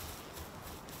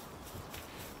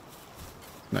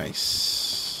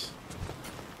 Nice.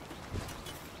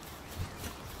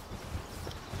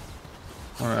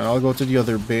 Alright, I'll go to the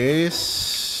other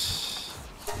base.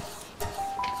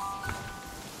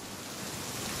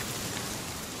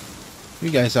 You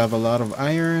guys have a lot of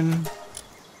iron,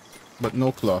 but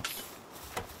no cloth.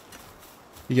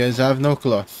 You guys have no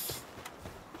cloth.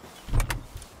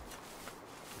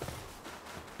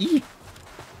 Eat!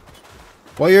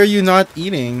 Why are you not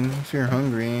eating if you're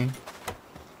hungry?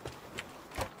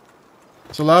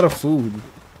 It's a lot of food.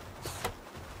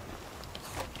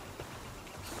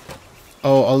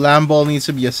 Oh, a lamb ball needs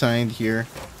to be assigned here.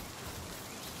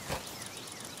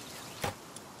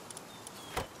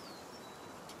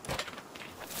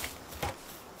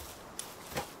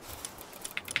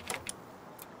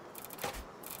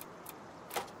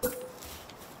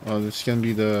 Oh, this can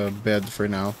be the bed for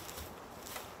now.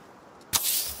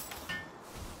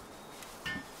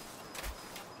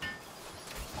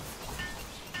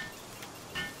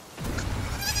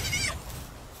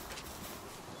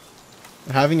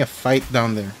 They're having a fight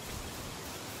down there.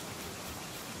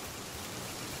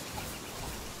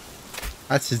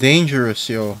 That's dangerous,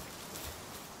 yo.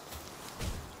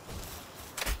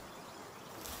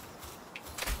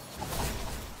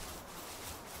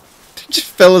 Just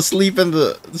fell asleep in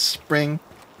the spring.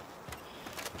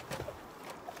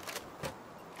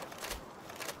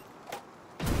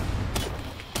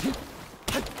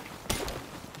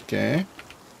 Okay.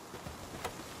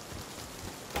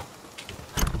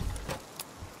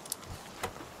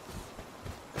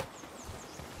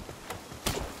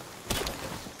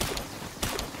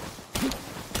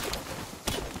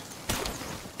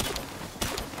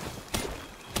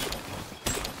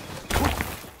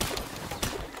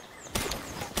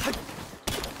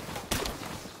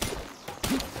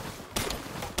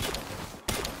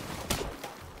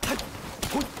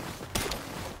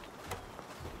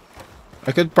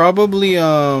 I could probably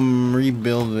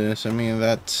rebuild this. I mean,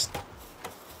 that's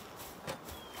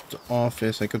the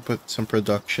office. I could put some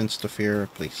production stuff here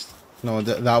at least. No,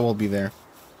 that will be there.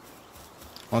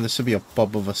 Oh, this will be a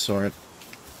pub of a sort.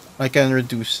 I can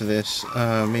reduce this.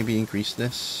 Maybe increase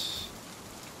this.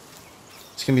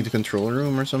 It's gonna be the control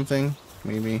room or something.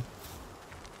 Maybe.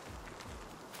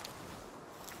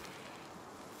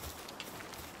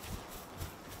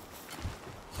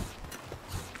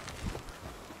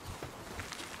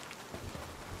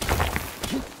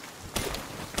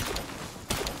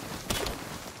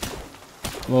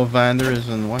 Well, Vander is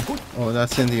in what? Oh,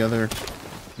 that's in the other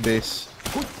base.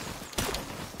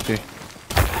 Okay.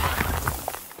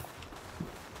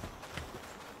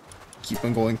 Keep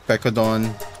on going,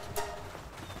 Pecadon.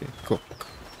 Okay, cook.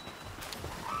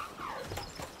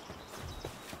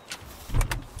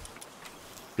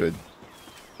 Good.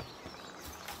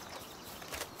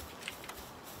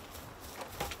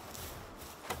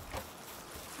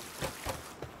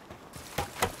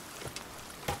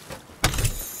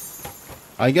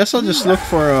 I guess I'll just look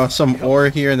for some ore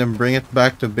here and then bring it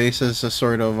back to base as a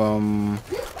sort of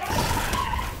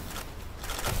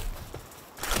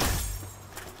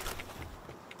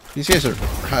These guys are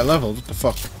high level. What the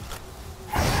fuck?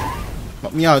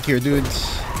 Help me out here,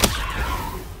 dudes.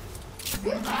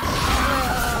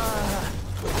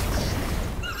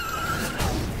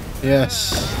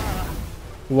 Yes.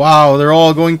 Wow, they're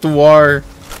all going to war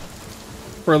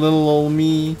for little old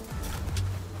me.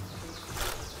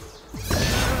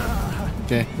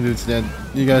 Okay, dude's dead.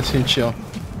 You guys can chill.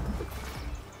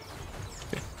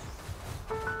 Okay.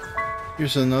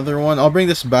 Here's another one. I'll bring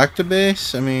this back to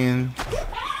base. I mean...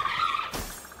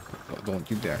 Oh, don't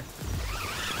you dare.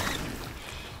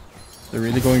 They're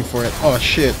really going for it. Oh,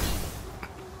 shit.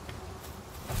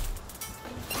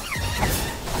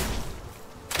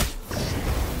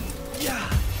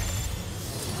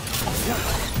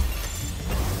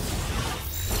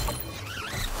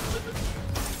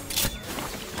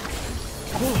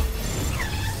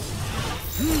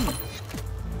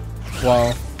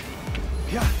 Wow.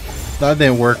 That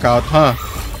didn't work out, huh?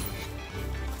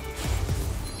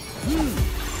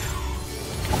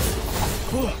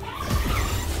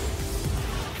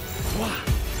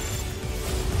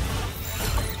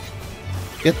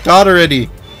 Get caught already.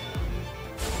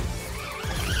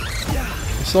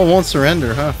 They still won't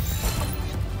surrender, huh?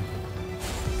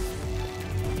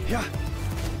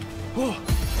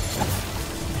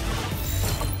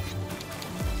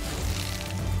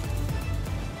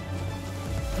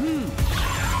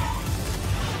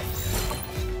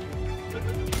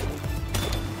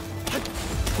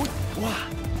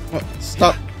 What?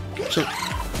 Stop!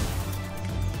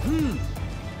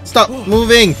 Stop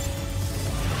moving!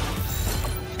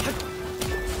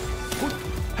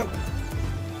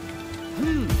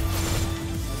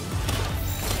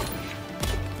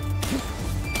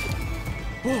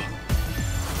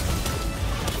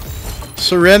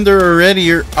 Surrender already,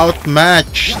 you're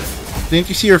outmatched. Didn't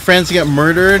you see your friends get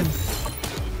murdered?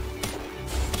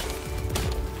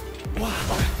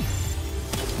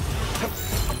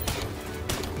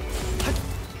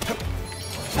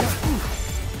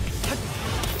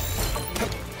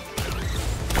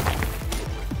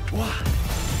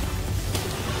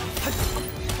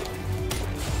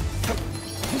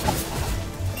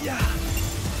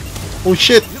 Oh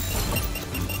shit!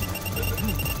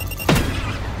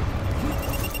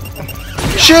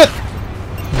 Shit!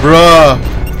 Bruh!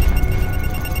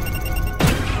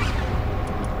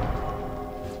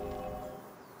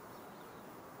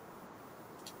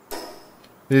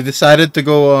 They decided to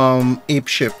go ape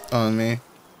ship on me.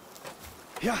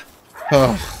 Yeah.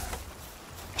 Oh.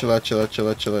 Chill out, chill out, chill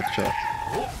out, chill out, chill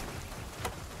out.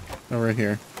 Over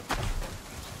here.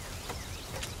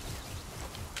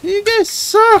 You guys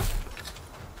suck!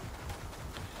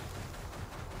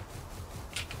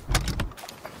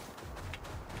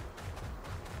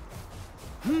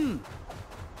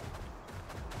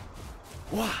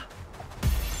 Wah.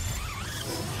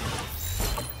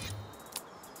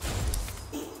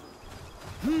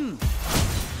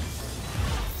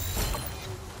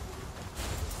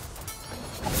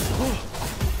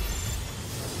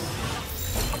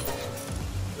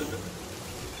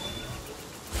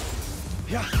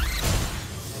 Yeah.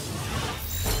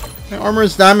 My armor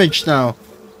is damaged now.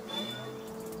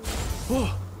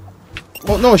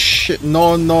 Oh no shit.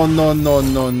 No, no, no, no,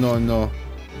 no, no, no.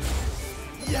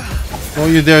 Yeah.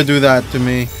 Don't you dare do that to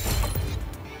me.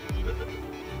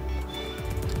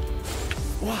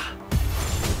 Wah.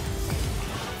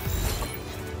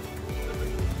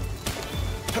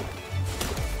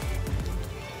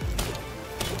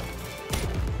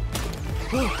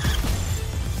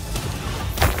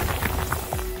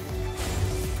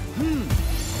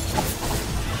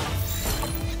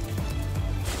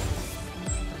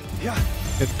 Yeah.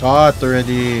 Get caught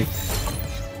already.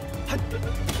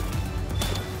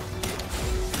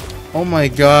 Oh my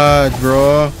god,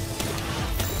 bro.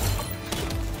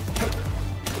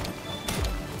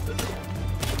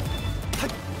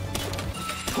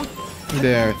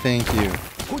 There, thank you.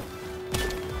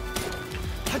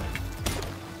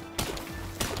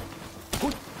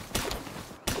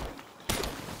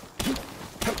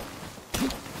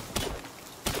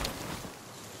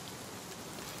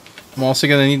 I'm also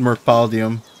gonna need more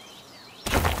palladium.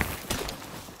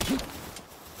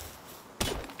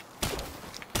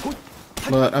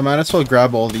 But I might as well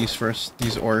grab all these first,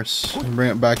 these ores, and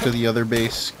bring it back to the other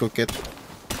base, cook it.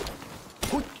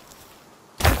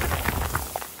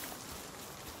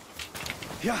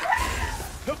 Yeah.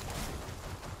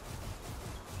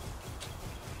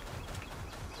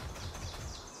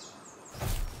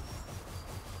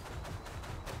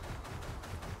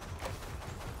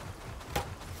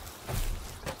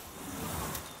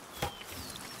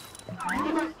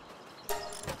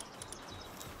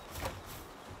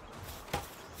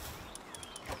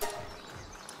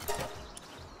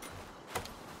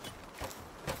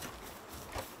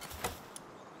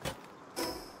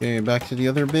 Okay, back to the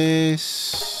other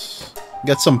base.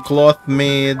 Get some cloth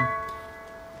made.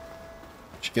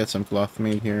 Should get some cloth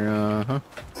made here.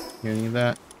 You need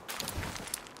that.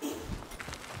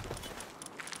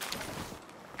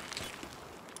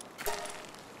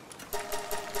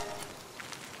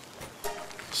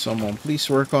 Someone please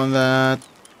work on that.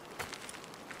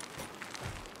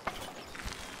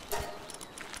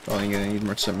 Probably gonna need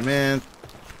more cement.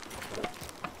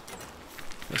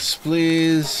 Yes,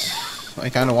 please. I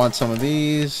kind of want some of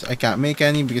these. I can't make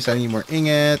any because I need more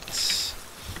ingots.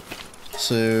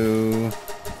 So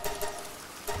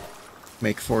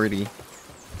make 40.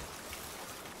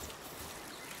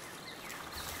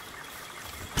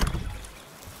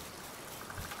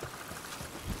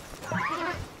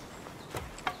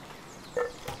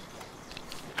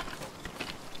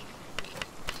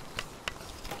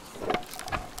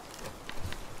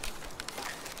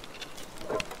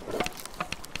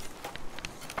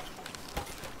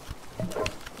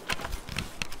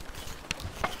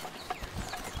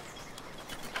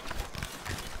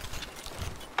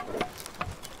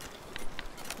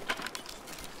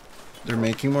 They're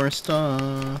making more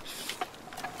stuff.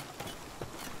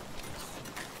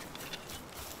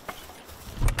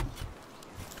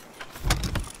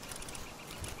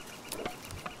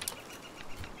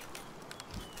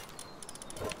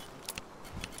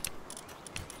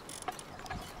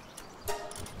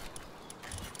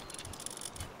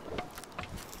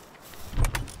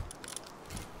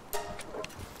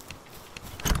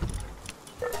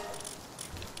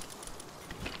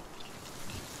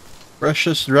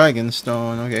 Precious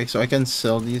Dragonstone. Okay, so I can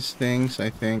sell these things, I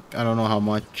think. I don't know how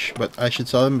much, but I should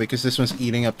sell them because this one's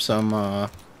eating up some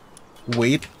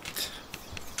weight.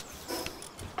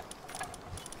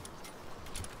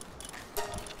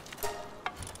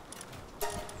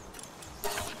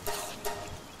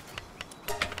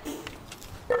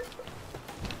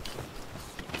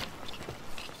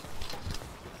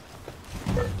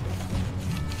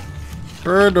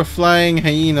 Herd of flying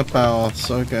hyena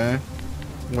pals. Okay.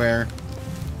 Where?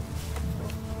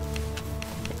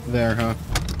 There, huh?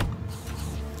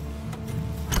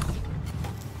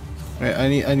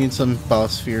 Wait, I need some pal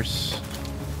spheres.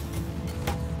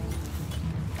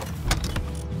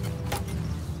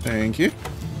 Thank you.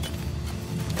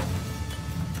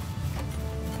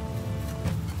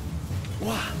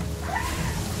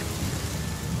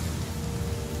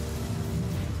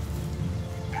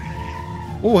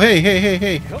 Oh,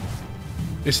 hey.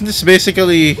 Isn't this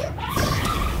basically...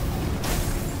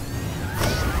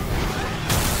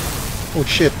 Oh,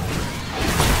 shit.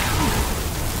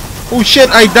 Oh, shit,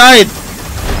 I died!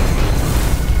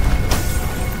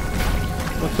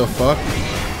 What the fuck?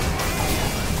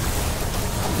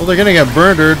 Well, they're gonna get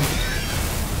murdered.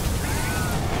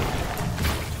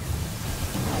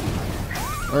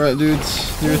 Alright,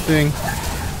 dudes. Do your thing.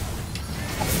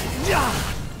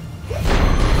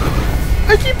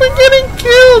 I keep on getting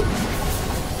killed!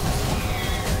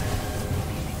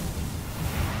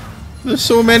 There's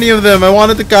so many of them. I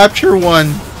wanted to capture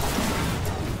one.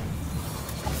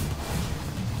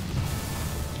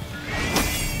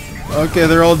 Okay,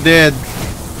 they're all dead.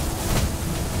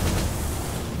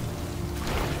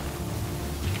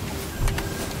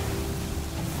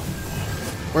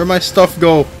 Where'd my stuff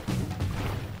go?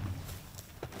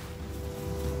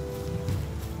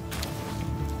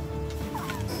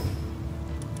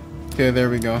 Okay, there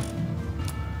we go.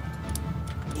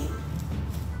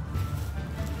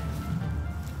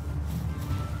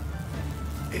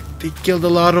 They killed a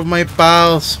lot of my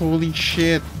pals. Holy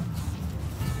shit.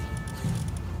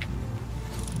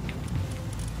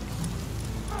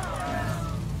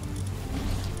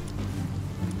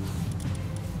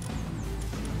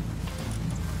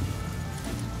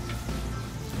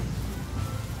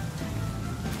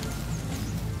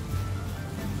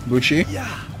 Bushi,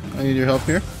 I need your help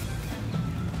here.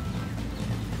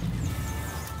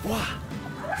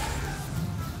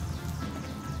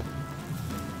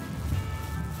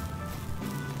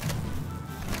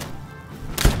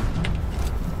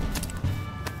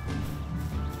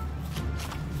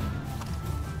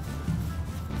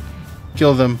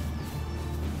 Kill them.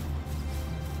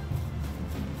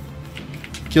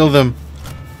 Kill them.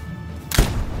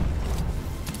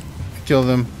 Kill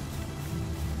them.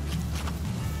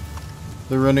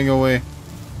 They're running away.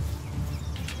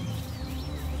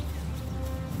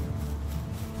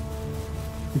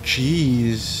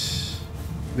 Jeez.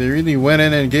 They really went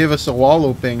in and gave us a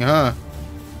walloping, huh?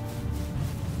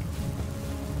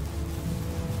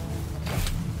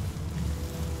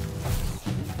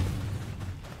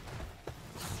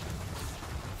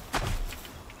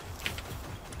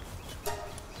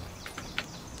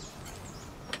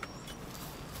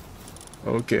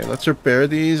 Okay, let's repair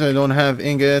these. I don't have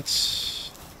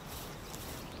ingots.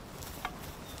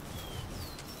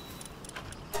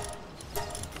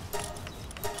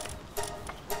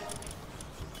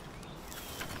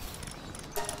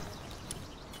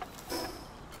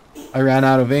 I ran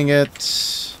out of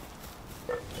ingots.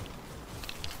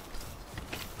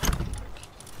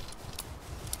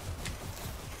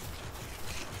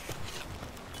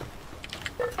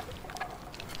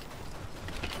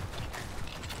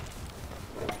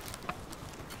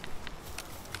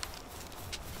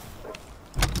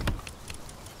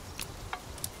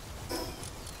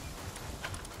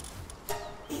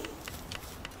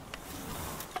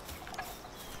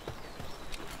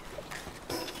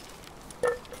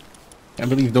 I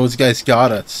believe those guys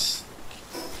got us.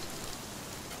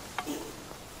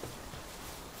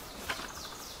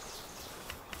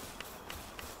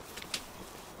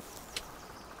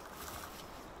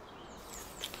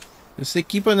 If they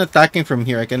keep on attacking from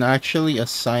here, I can actually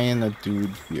assign a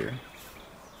dude here.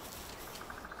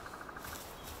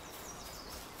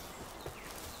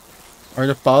 Are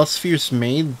the pal spheres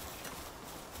made?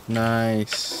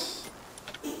 Nice.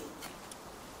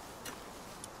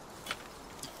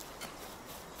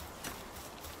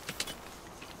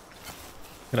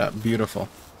 Look at that, beautiful.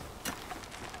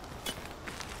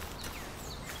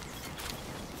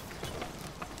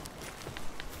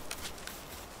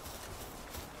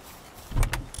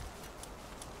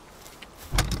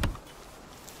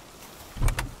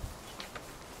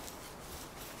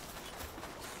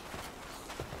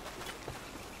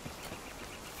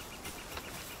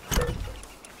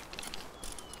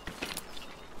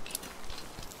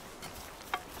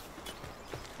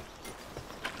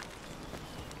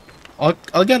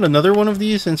 I'll get another one of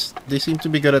these since they seem to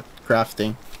be good at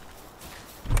crafting.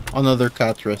 Another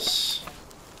Catras.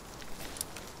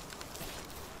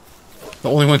 The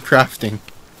only one crafting.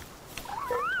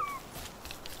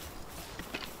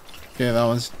 Okay, that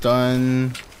one's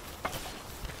done.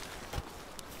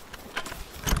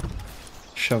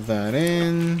 Shove that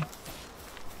in.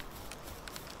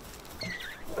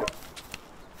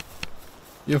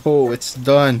 Yo-ho, it's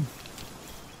done.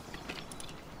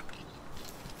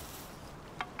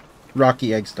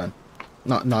 Rocky egg's done.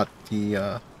 Not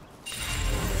the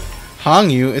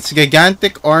Hangyu. Its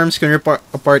gigantic arms can rip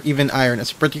apart even iron.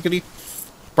 It's a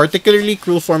particularly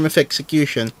cruel form of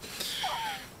execution.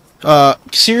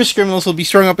 Serious criminals will be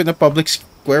strung up in a public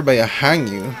square by a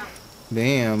Hangyu.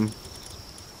 Damn.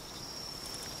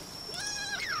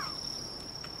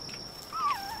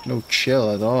 No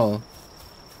chill at all.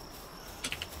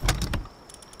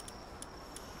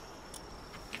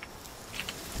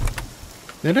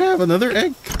 Did I have another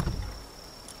egg?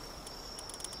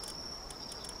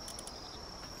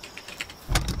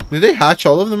 Did they hatch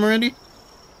all of them already?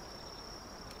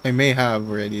 I may have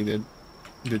already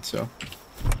did so.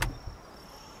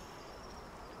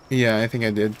 Yeah, I think I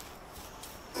did.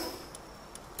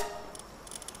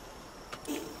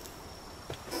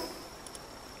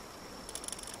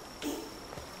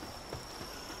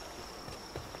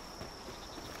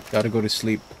 Gotta go to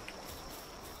sleep.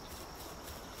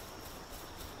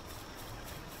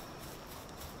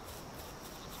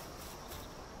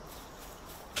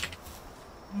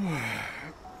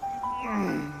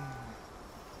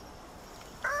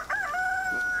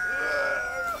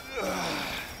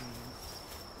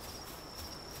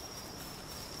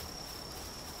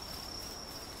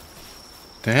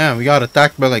 Damn, we got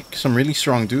attacked by like some really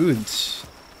strong dudes.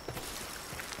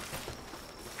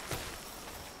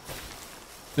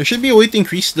 There should be a way to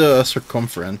increase the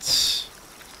circumference.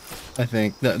 I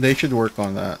think that they should work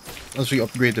on that as we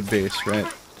upgrade the base, right?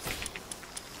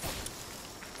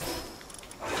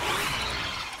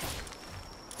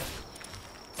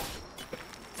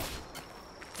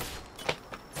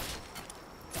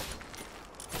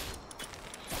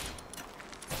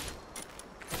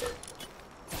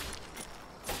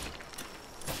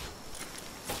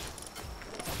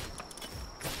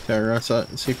 Terra,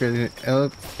 secret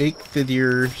Eighth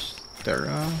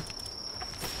Terra.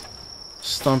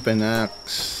 Stump and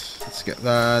axe. Let's get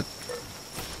that.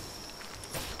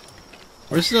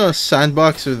 Where's the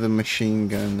sandbox with the machine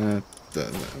gun?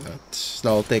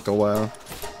 That'll take a while.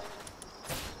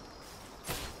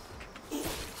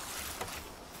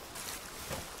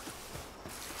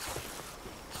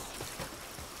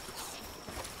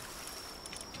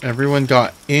 Everyone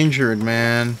got injured,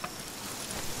 man.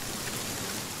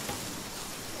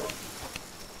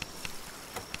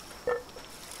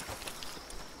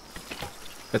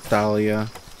 Italia.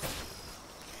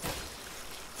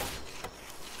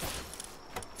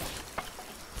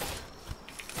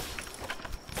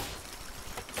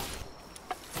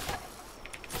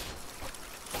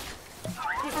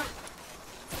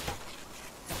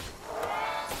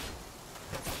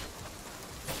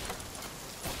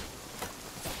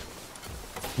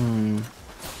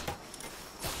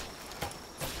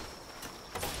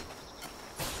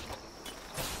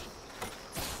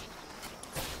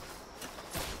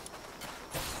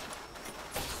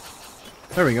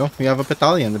 There we go. We have a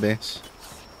battalion in the base.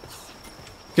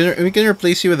 We can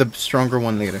replace you with a stronger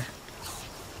one later.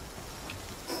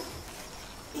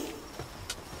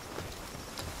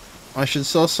 I should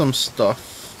sell some stuff.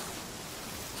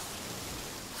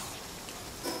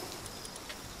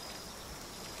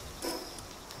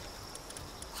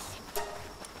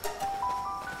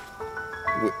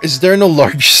 Is there no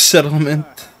large settlement?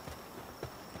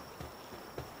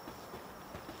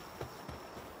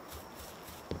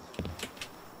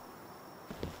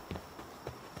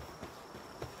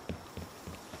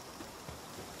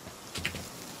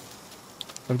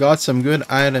 I've got some good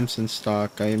items in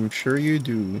stock. I am sure you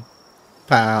do.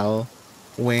 Pal.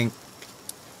 Wink.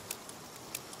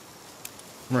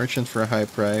 Merchant for a high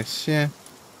price. Yeah.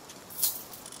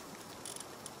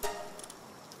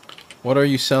 What are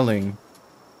you selling?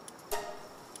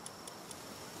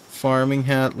 Farming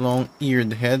hat,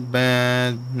 long-eared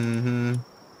headband.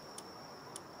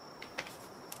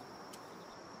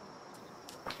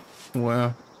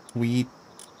 Well, wheat.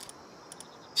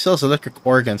 Sells electric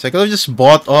organs. I could have just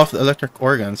bought off the electric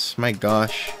organs. My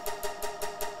gosh.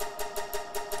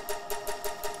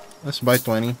 Let's buy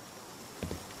 20.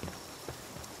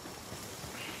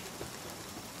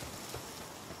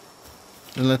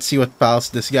 And let's see what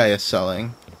pals this guy is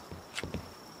selling.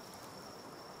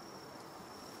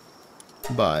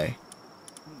 Buy.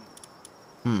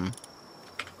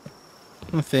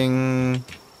 Nothing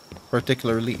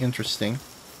particularly interesting.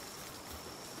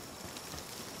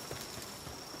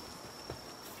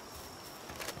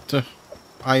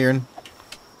 Iron.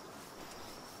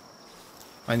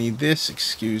 I need this,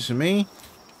 excuse me.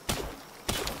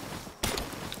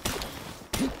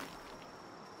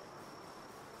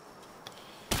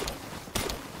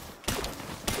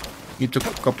 You took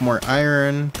a couple more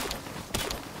iron.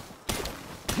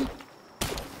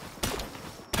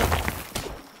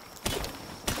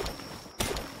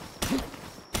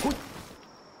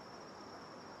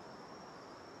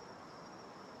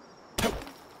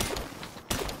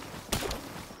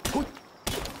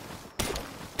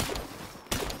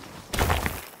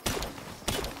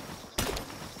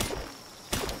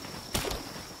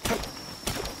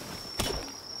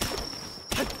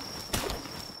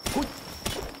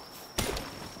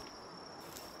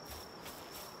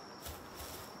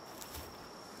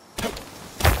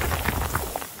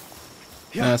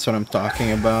 That's what I'm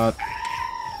talking about.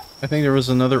 I think there was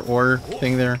another ore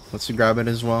thing there. Let's grab it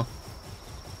as well.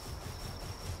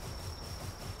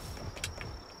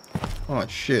 Oh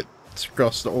shit. It's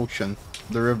across the ocean.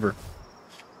 The river.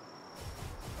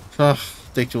 Ugh,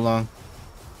 take too long.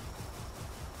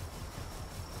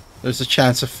 There's a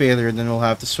chance of failure, then we'll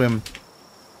have to swim.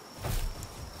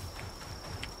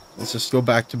 Let's just go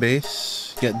back to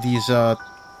base. Get these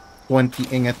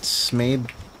 20 ingots made.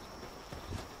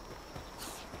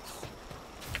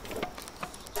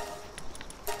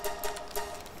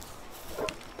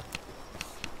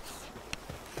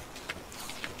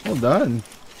 Well done.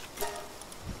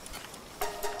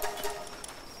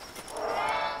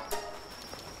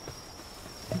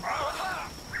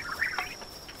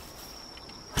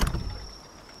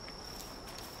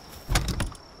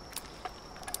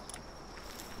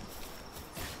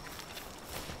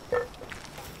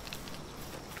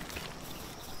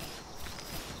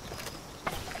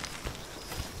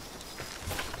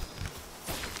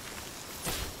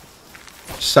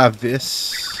 Just have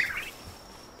this.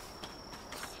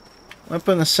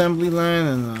 Weapon assembly line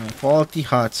and a quality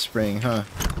hot spring, huh?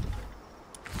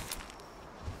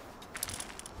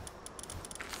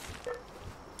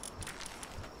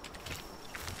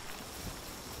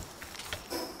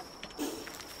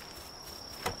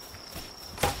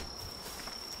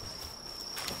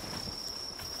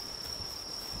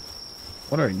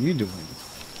 What are you doing?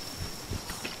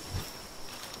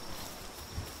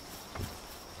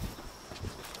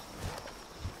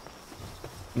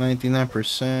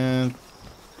 %.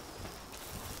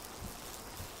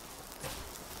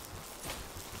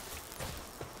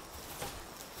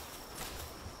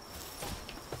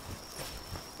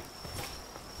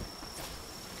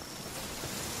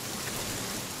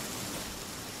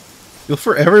 You'll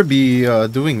forever be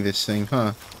doing this thing,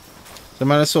 huh? So I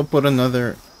might as well put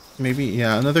another, maybe,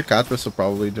 yeah, another Catras will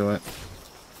probably do it.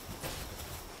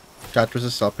 Catras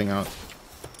is helping out.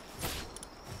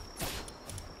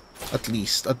 At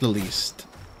least, at the least.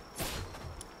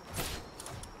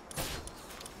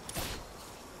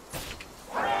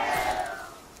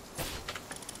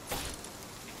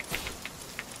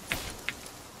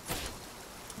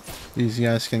 These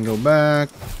guys can go back.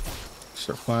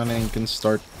 Start planning, can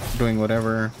start doing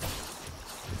whatever.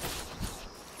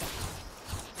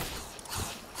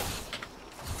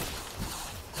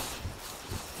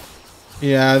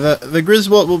 Yeah, the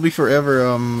Griswold will be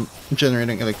forever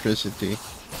generating electricity.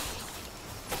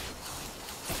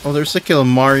 Oh, there's a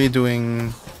Kilmari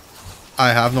doing... I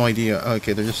have no idea.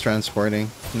 Okay, they're just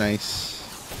transporting. Nice.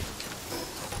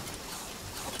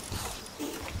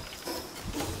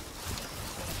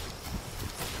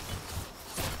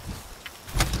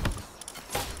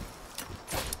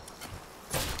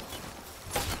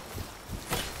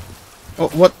 Oh,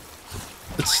 what?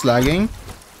 It's lagging?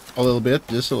 A little bit,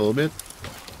 just a little bit.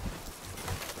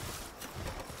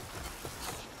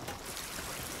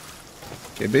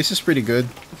 Okay, base is pretty good.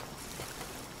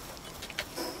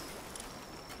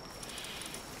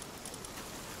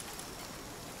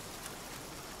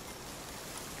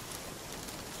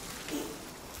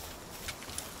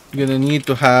 I'm gonna need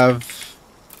to have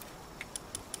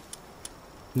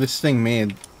this thing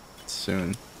made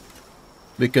soon,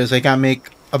 because I can't make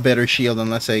a better shield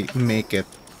unless I make it,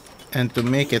 and to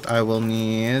make it I will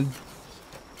need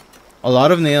a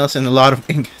lot of nails and a lot of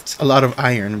ingots, a lot of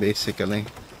iron basically.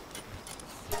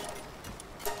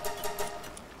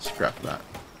 Scrap that.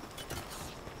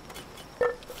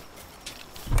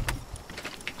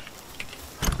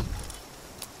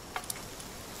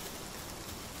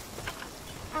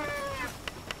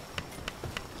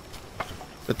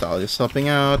 Batalia's helping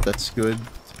out, that's good.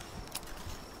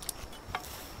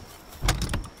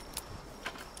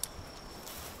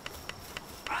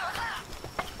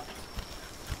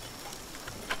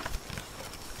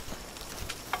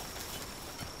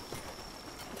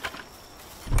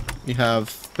 We have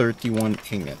 31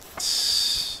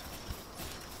 ingots.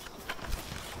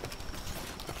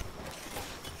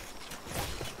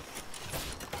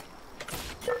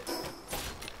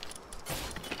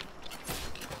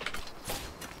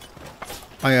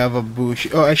 I have a bushi.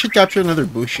 Oh, I should capture another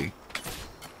bushi.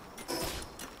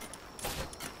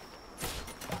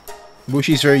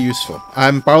 Bushi is very useful.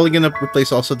 I'm probably gonna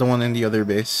replace also the one in the other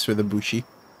base with a bushi.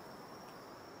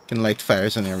 Can light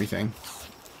fires and everything.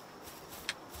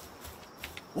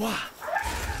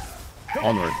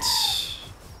 Onwards.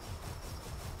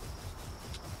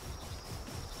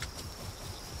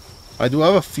 I do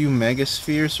have a few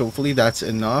megaspheres, so hopefully that's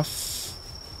enough.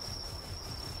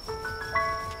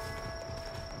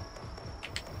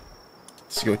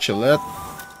 Let's go Chillette.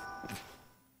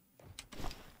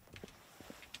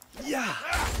 Yeah.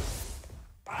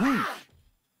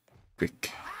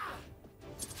 Quick.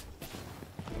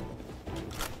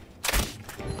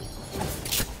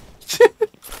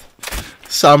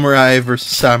 Samurai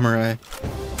versus samurai.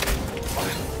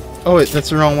 Oh wait, that's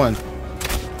the wrong one.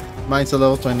 Mine's a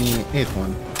level 28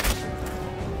 one.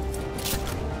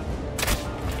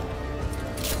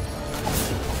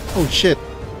 Oh shit.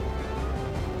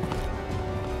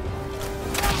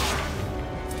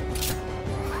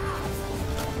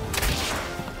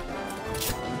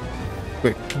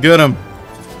 Quick, get him.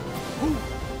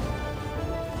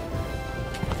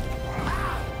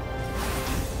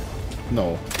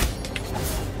 No.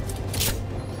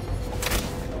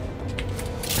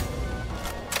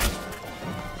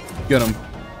 Get him.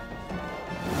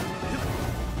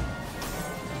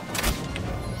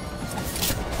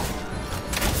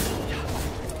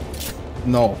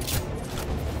 No.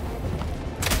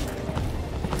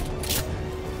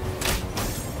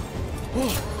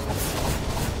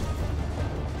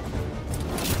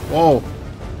 Whoa.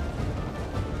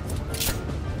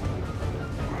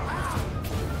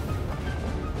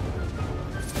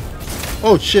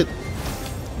 Oh shit.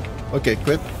 Okay,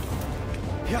 quit.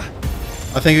 Yeah.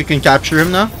 I think we can capture him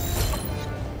now.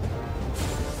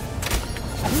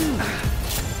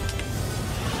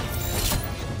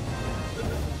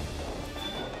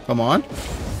 Come on.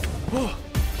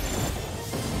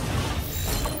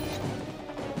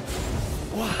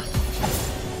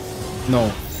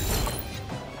 No.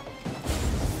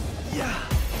 Yeah.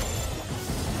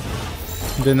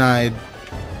 Denied.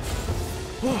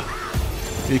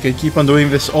 You can keep on doing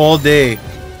this all day.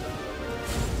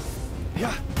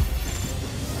 Yeah.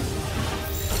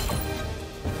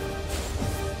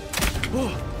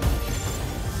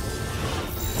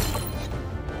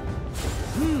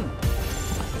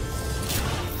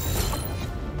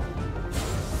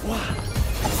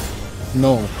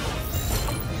 No.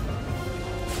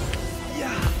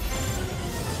 Yeah.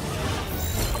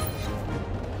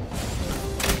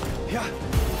 Yeah.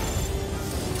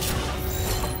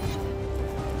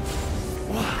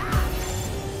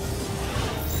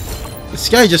 This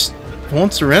guy just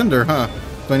won't surrender, huh?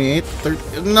 28,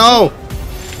 30. No!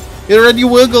 It already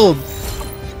wiggled.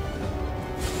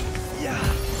 Yeah.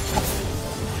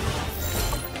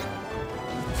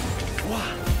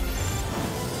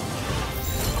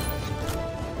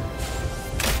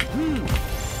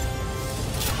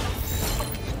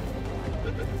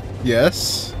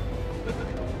 Yes.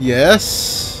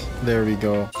 Yes. There we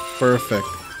go. Perfect.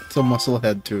 It's a muscle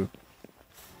head too.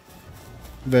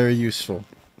 Very useful.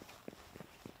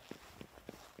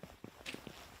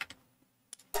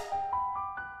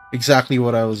 Exactly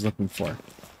what I was looking for.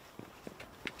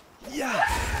 Yeah.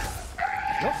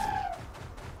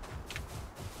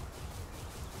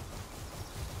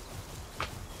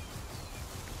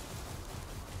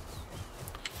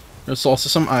 There's also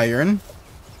some iron.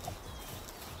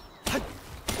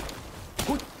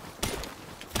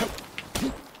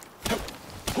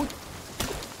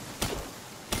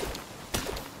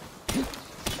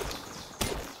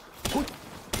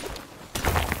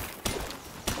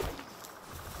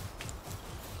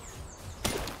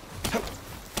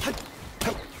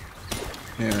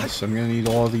 Yes, I'm gonna need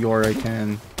all the ore I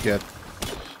can get.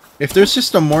 If there's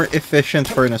just a more efficient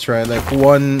furnace, right? Like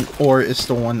one ore is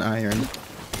to one iron.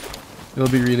 It'll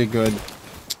be really good.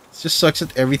 It just sucks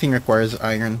that everything requires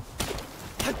iron.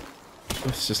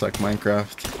 It's just like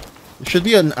Minecraft. There should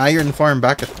be an iron farm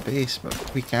back at the base,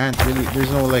 but we can't really. There's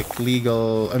no like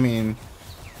legal, I mean,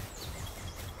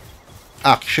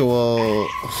 actual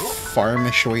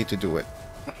farmish way to do it.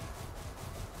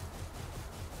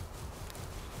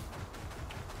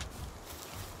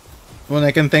 One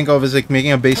I can think of is like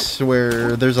making a base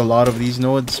where there's a lot of these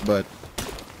nodes, but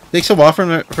it takes a while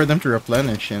for them to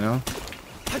replenish, you know?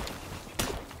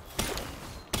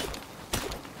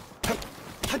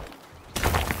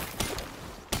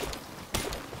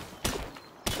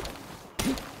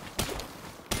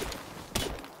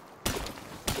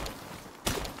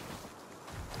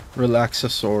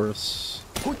 Relaxosaurus.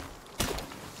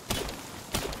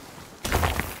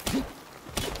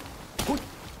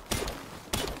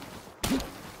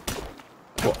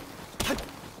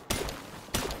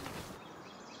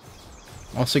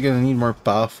 Also gonna need more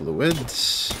power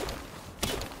fluids.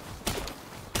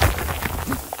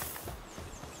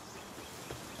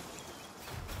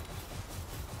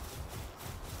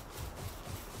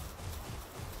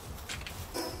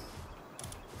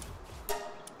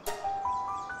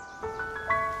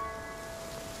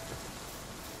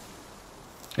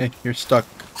 Hey, you're stuck.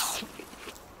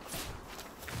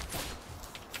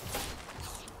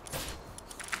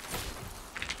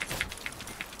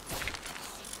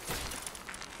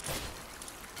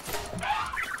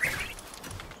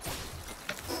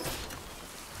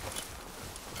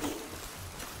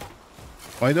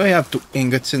 Why do I have 2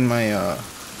 ingots in my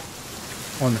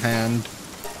one hand?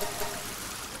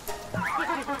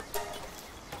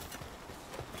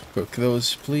 Cook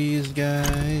those, please,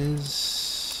 guys.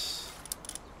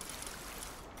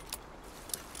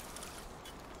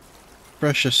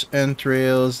 Precious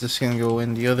entrails. This can go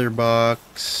in the other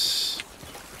box.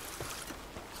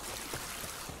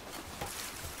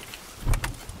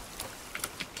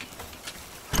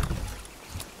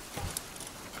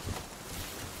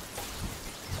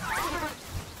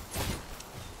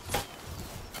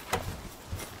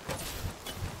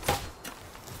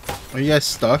 Are you guys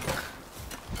stuck?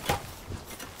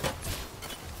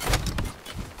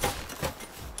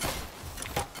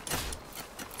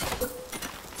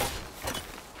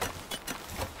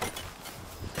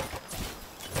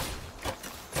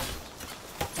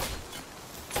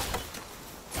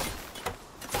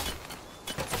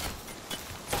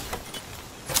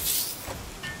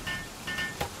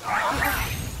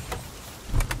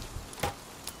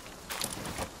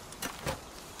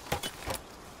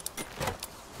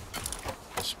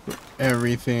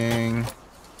 Everything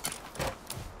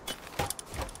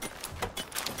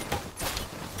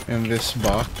in this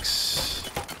box.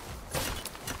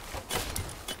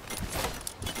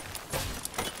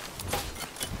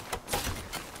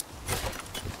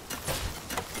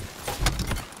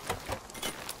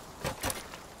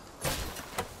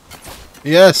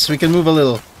 Yes, we can move a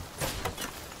little.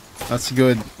 That's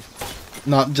good.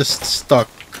 Not just stuck.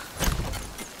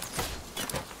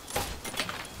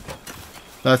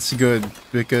 That's good,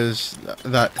 because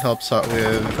that helps out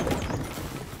with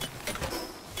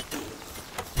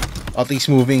at least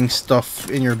moving stuff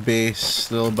in your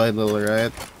base little by little,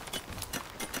 right?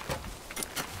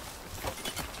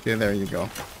 Okay, there you go.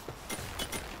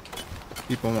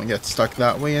 People won't get stuck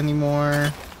that way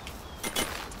anymore.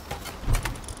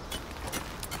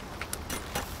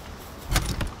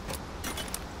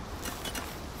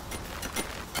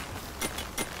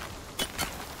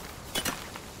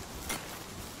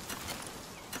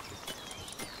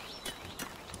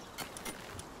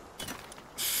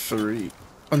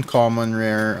 Uncommon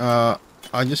rare.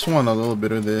 I just want a little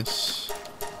bit of this.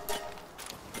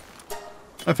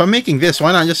 If I'm making this,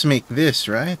 why not just make this,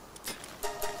 right?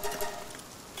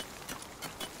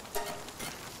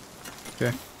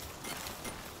 Okay.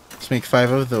 Let's make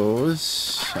 5 of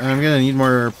those. And I'm gonna need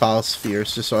more pal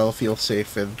spheres just so I'll feel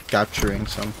safe with capturing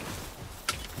some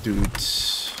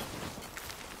dudes.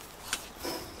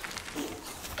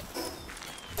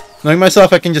 Knowing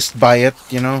myself, I can just buy it,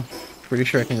 you know? Pretty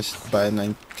sure I can just buy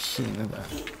 19 of that.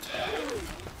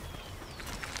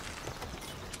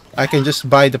 I can just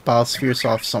buy the pal spheres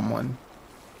off someone.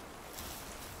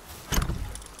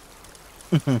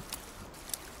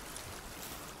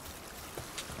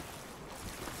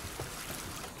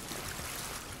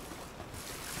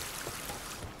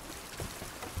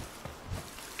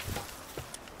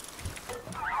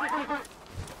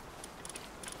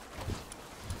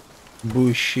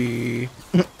 Bushy.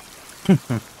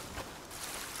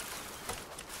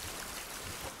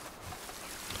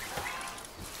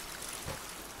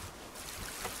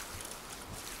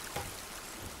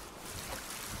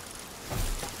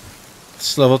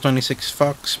 This level 26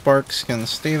 Fox Sparks can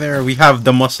stay there. We have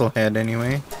the muscle head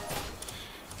anyway.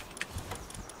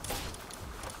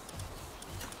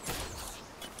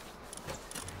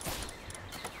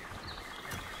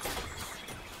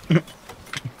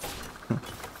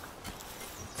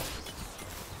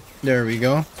 There we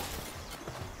go.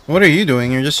 What are you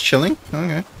doing? You're just chilling?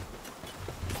 Okay.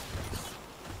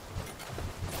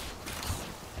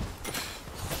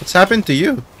 What's happened to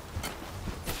you?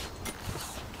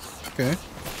 Okay.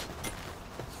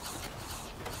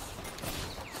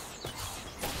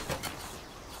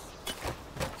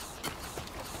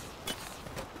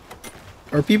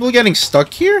 Are people getting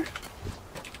stuck here?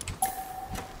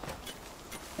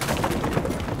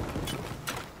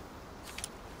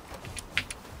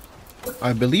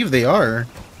 I believe they are.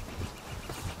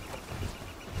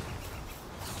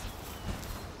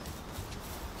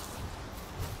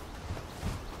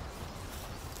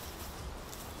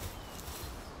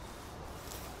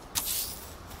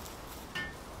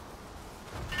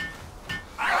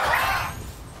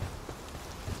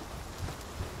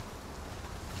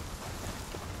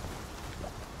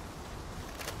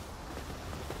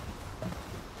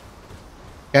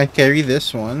 Can't carry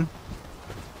this one.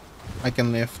 I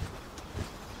can lift.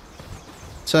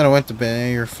 So I went to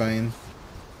bed. You're fine.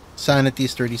 Sanity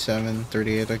is 37,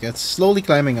 38. Okay, it's slowly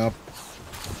climbing up.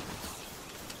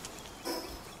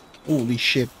 Holy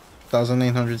shit.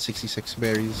 1,966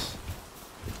 berries.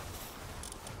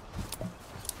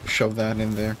 Shove that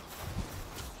in there.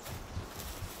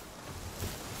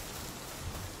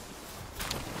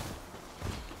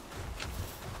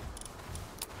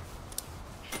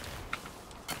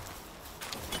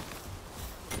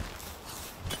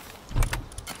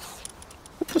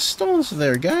 Put the stones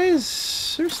there, guys.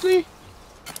 Seriously?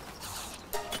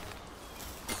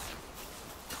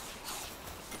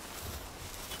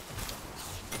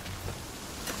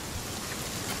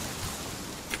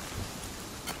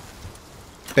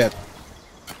 Pet.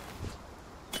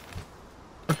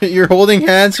 You're holding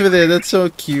hands with it. That's so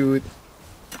cute.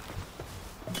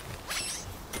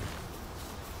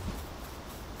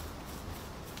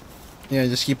 Yeah,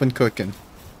 just keep on cooking.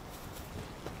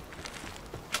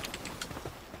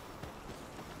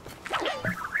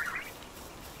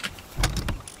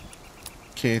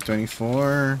 Okay,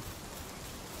 24.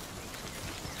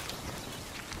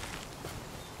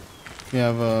 We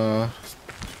have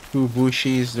two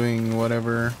bushies doing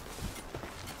whatever.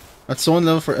 That's one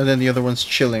level for, and then the other one's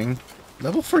chilling.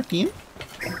 Level 14?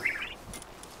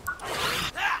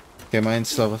 Okay,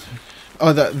 mine's level.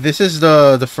 Oh, this is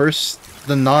the first,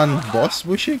 the non-boss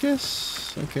bushi, I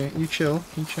guess. Okay, you chill,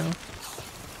 you chill.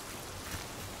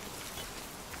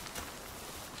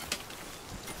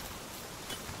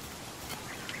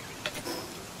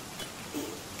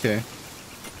 Okay.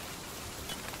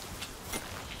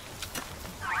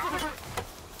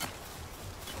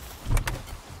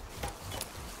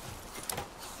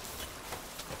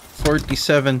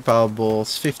 $47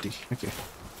 Palworlds, 50. Okay.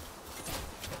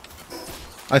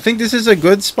 I think this is a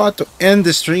good spot to end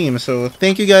the stream. So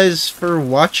thank you guys for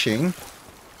watching.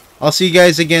 I'll see you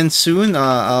guys again soon.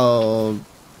 I'll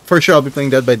be playing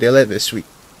Dead by Daylight this week.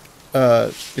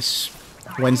 This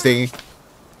Wednesday,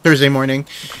 Thursday morning.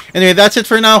 Anyway, that's it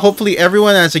for now. Hopefully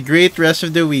everyone has a great rest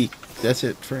of the week. That's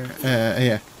it for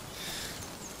yeah.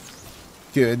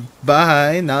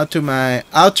 Goodbye. Now to my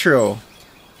outro.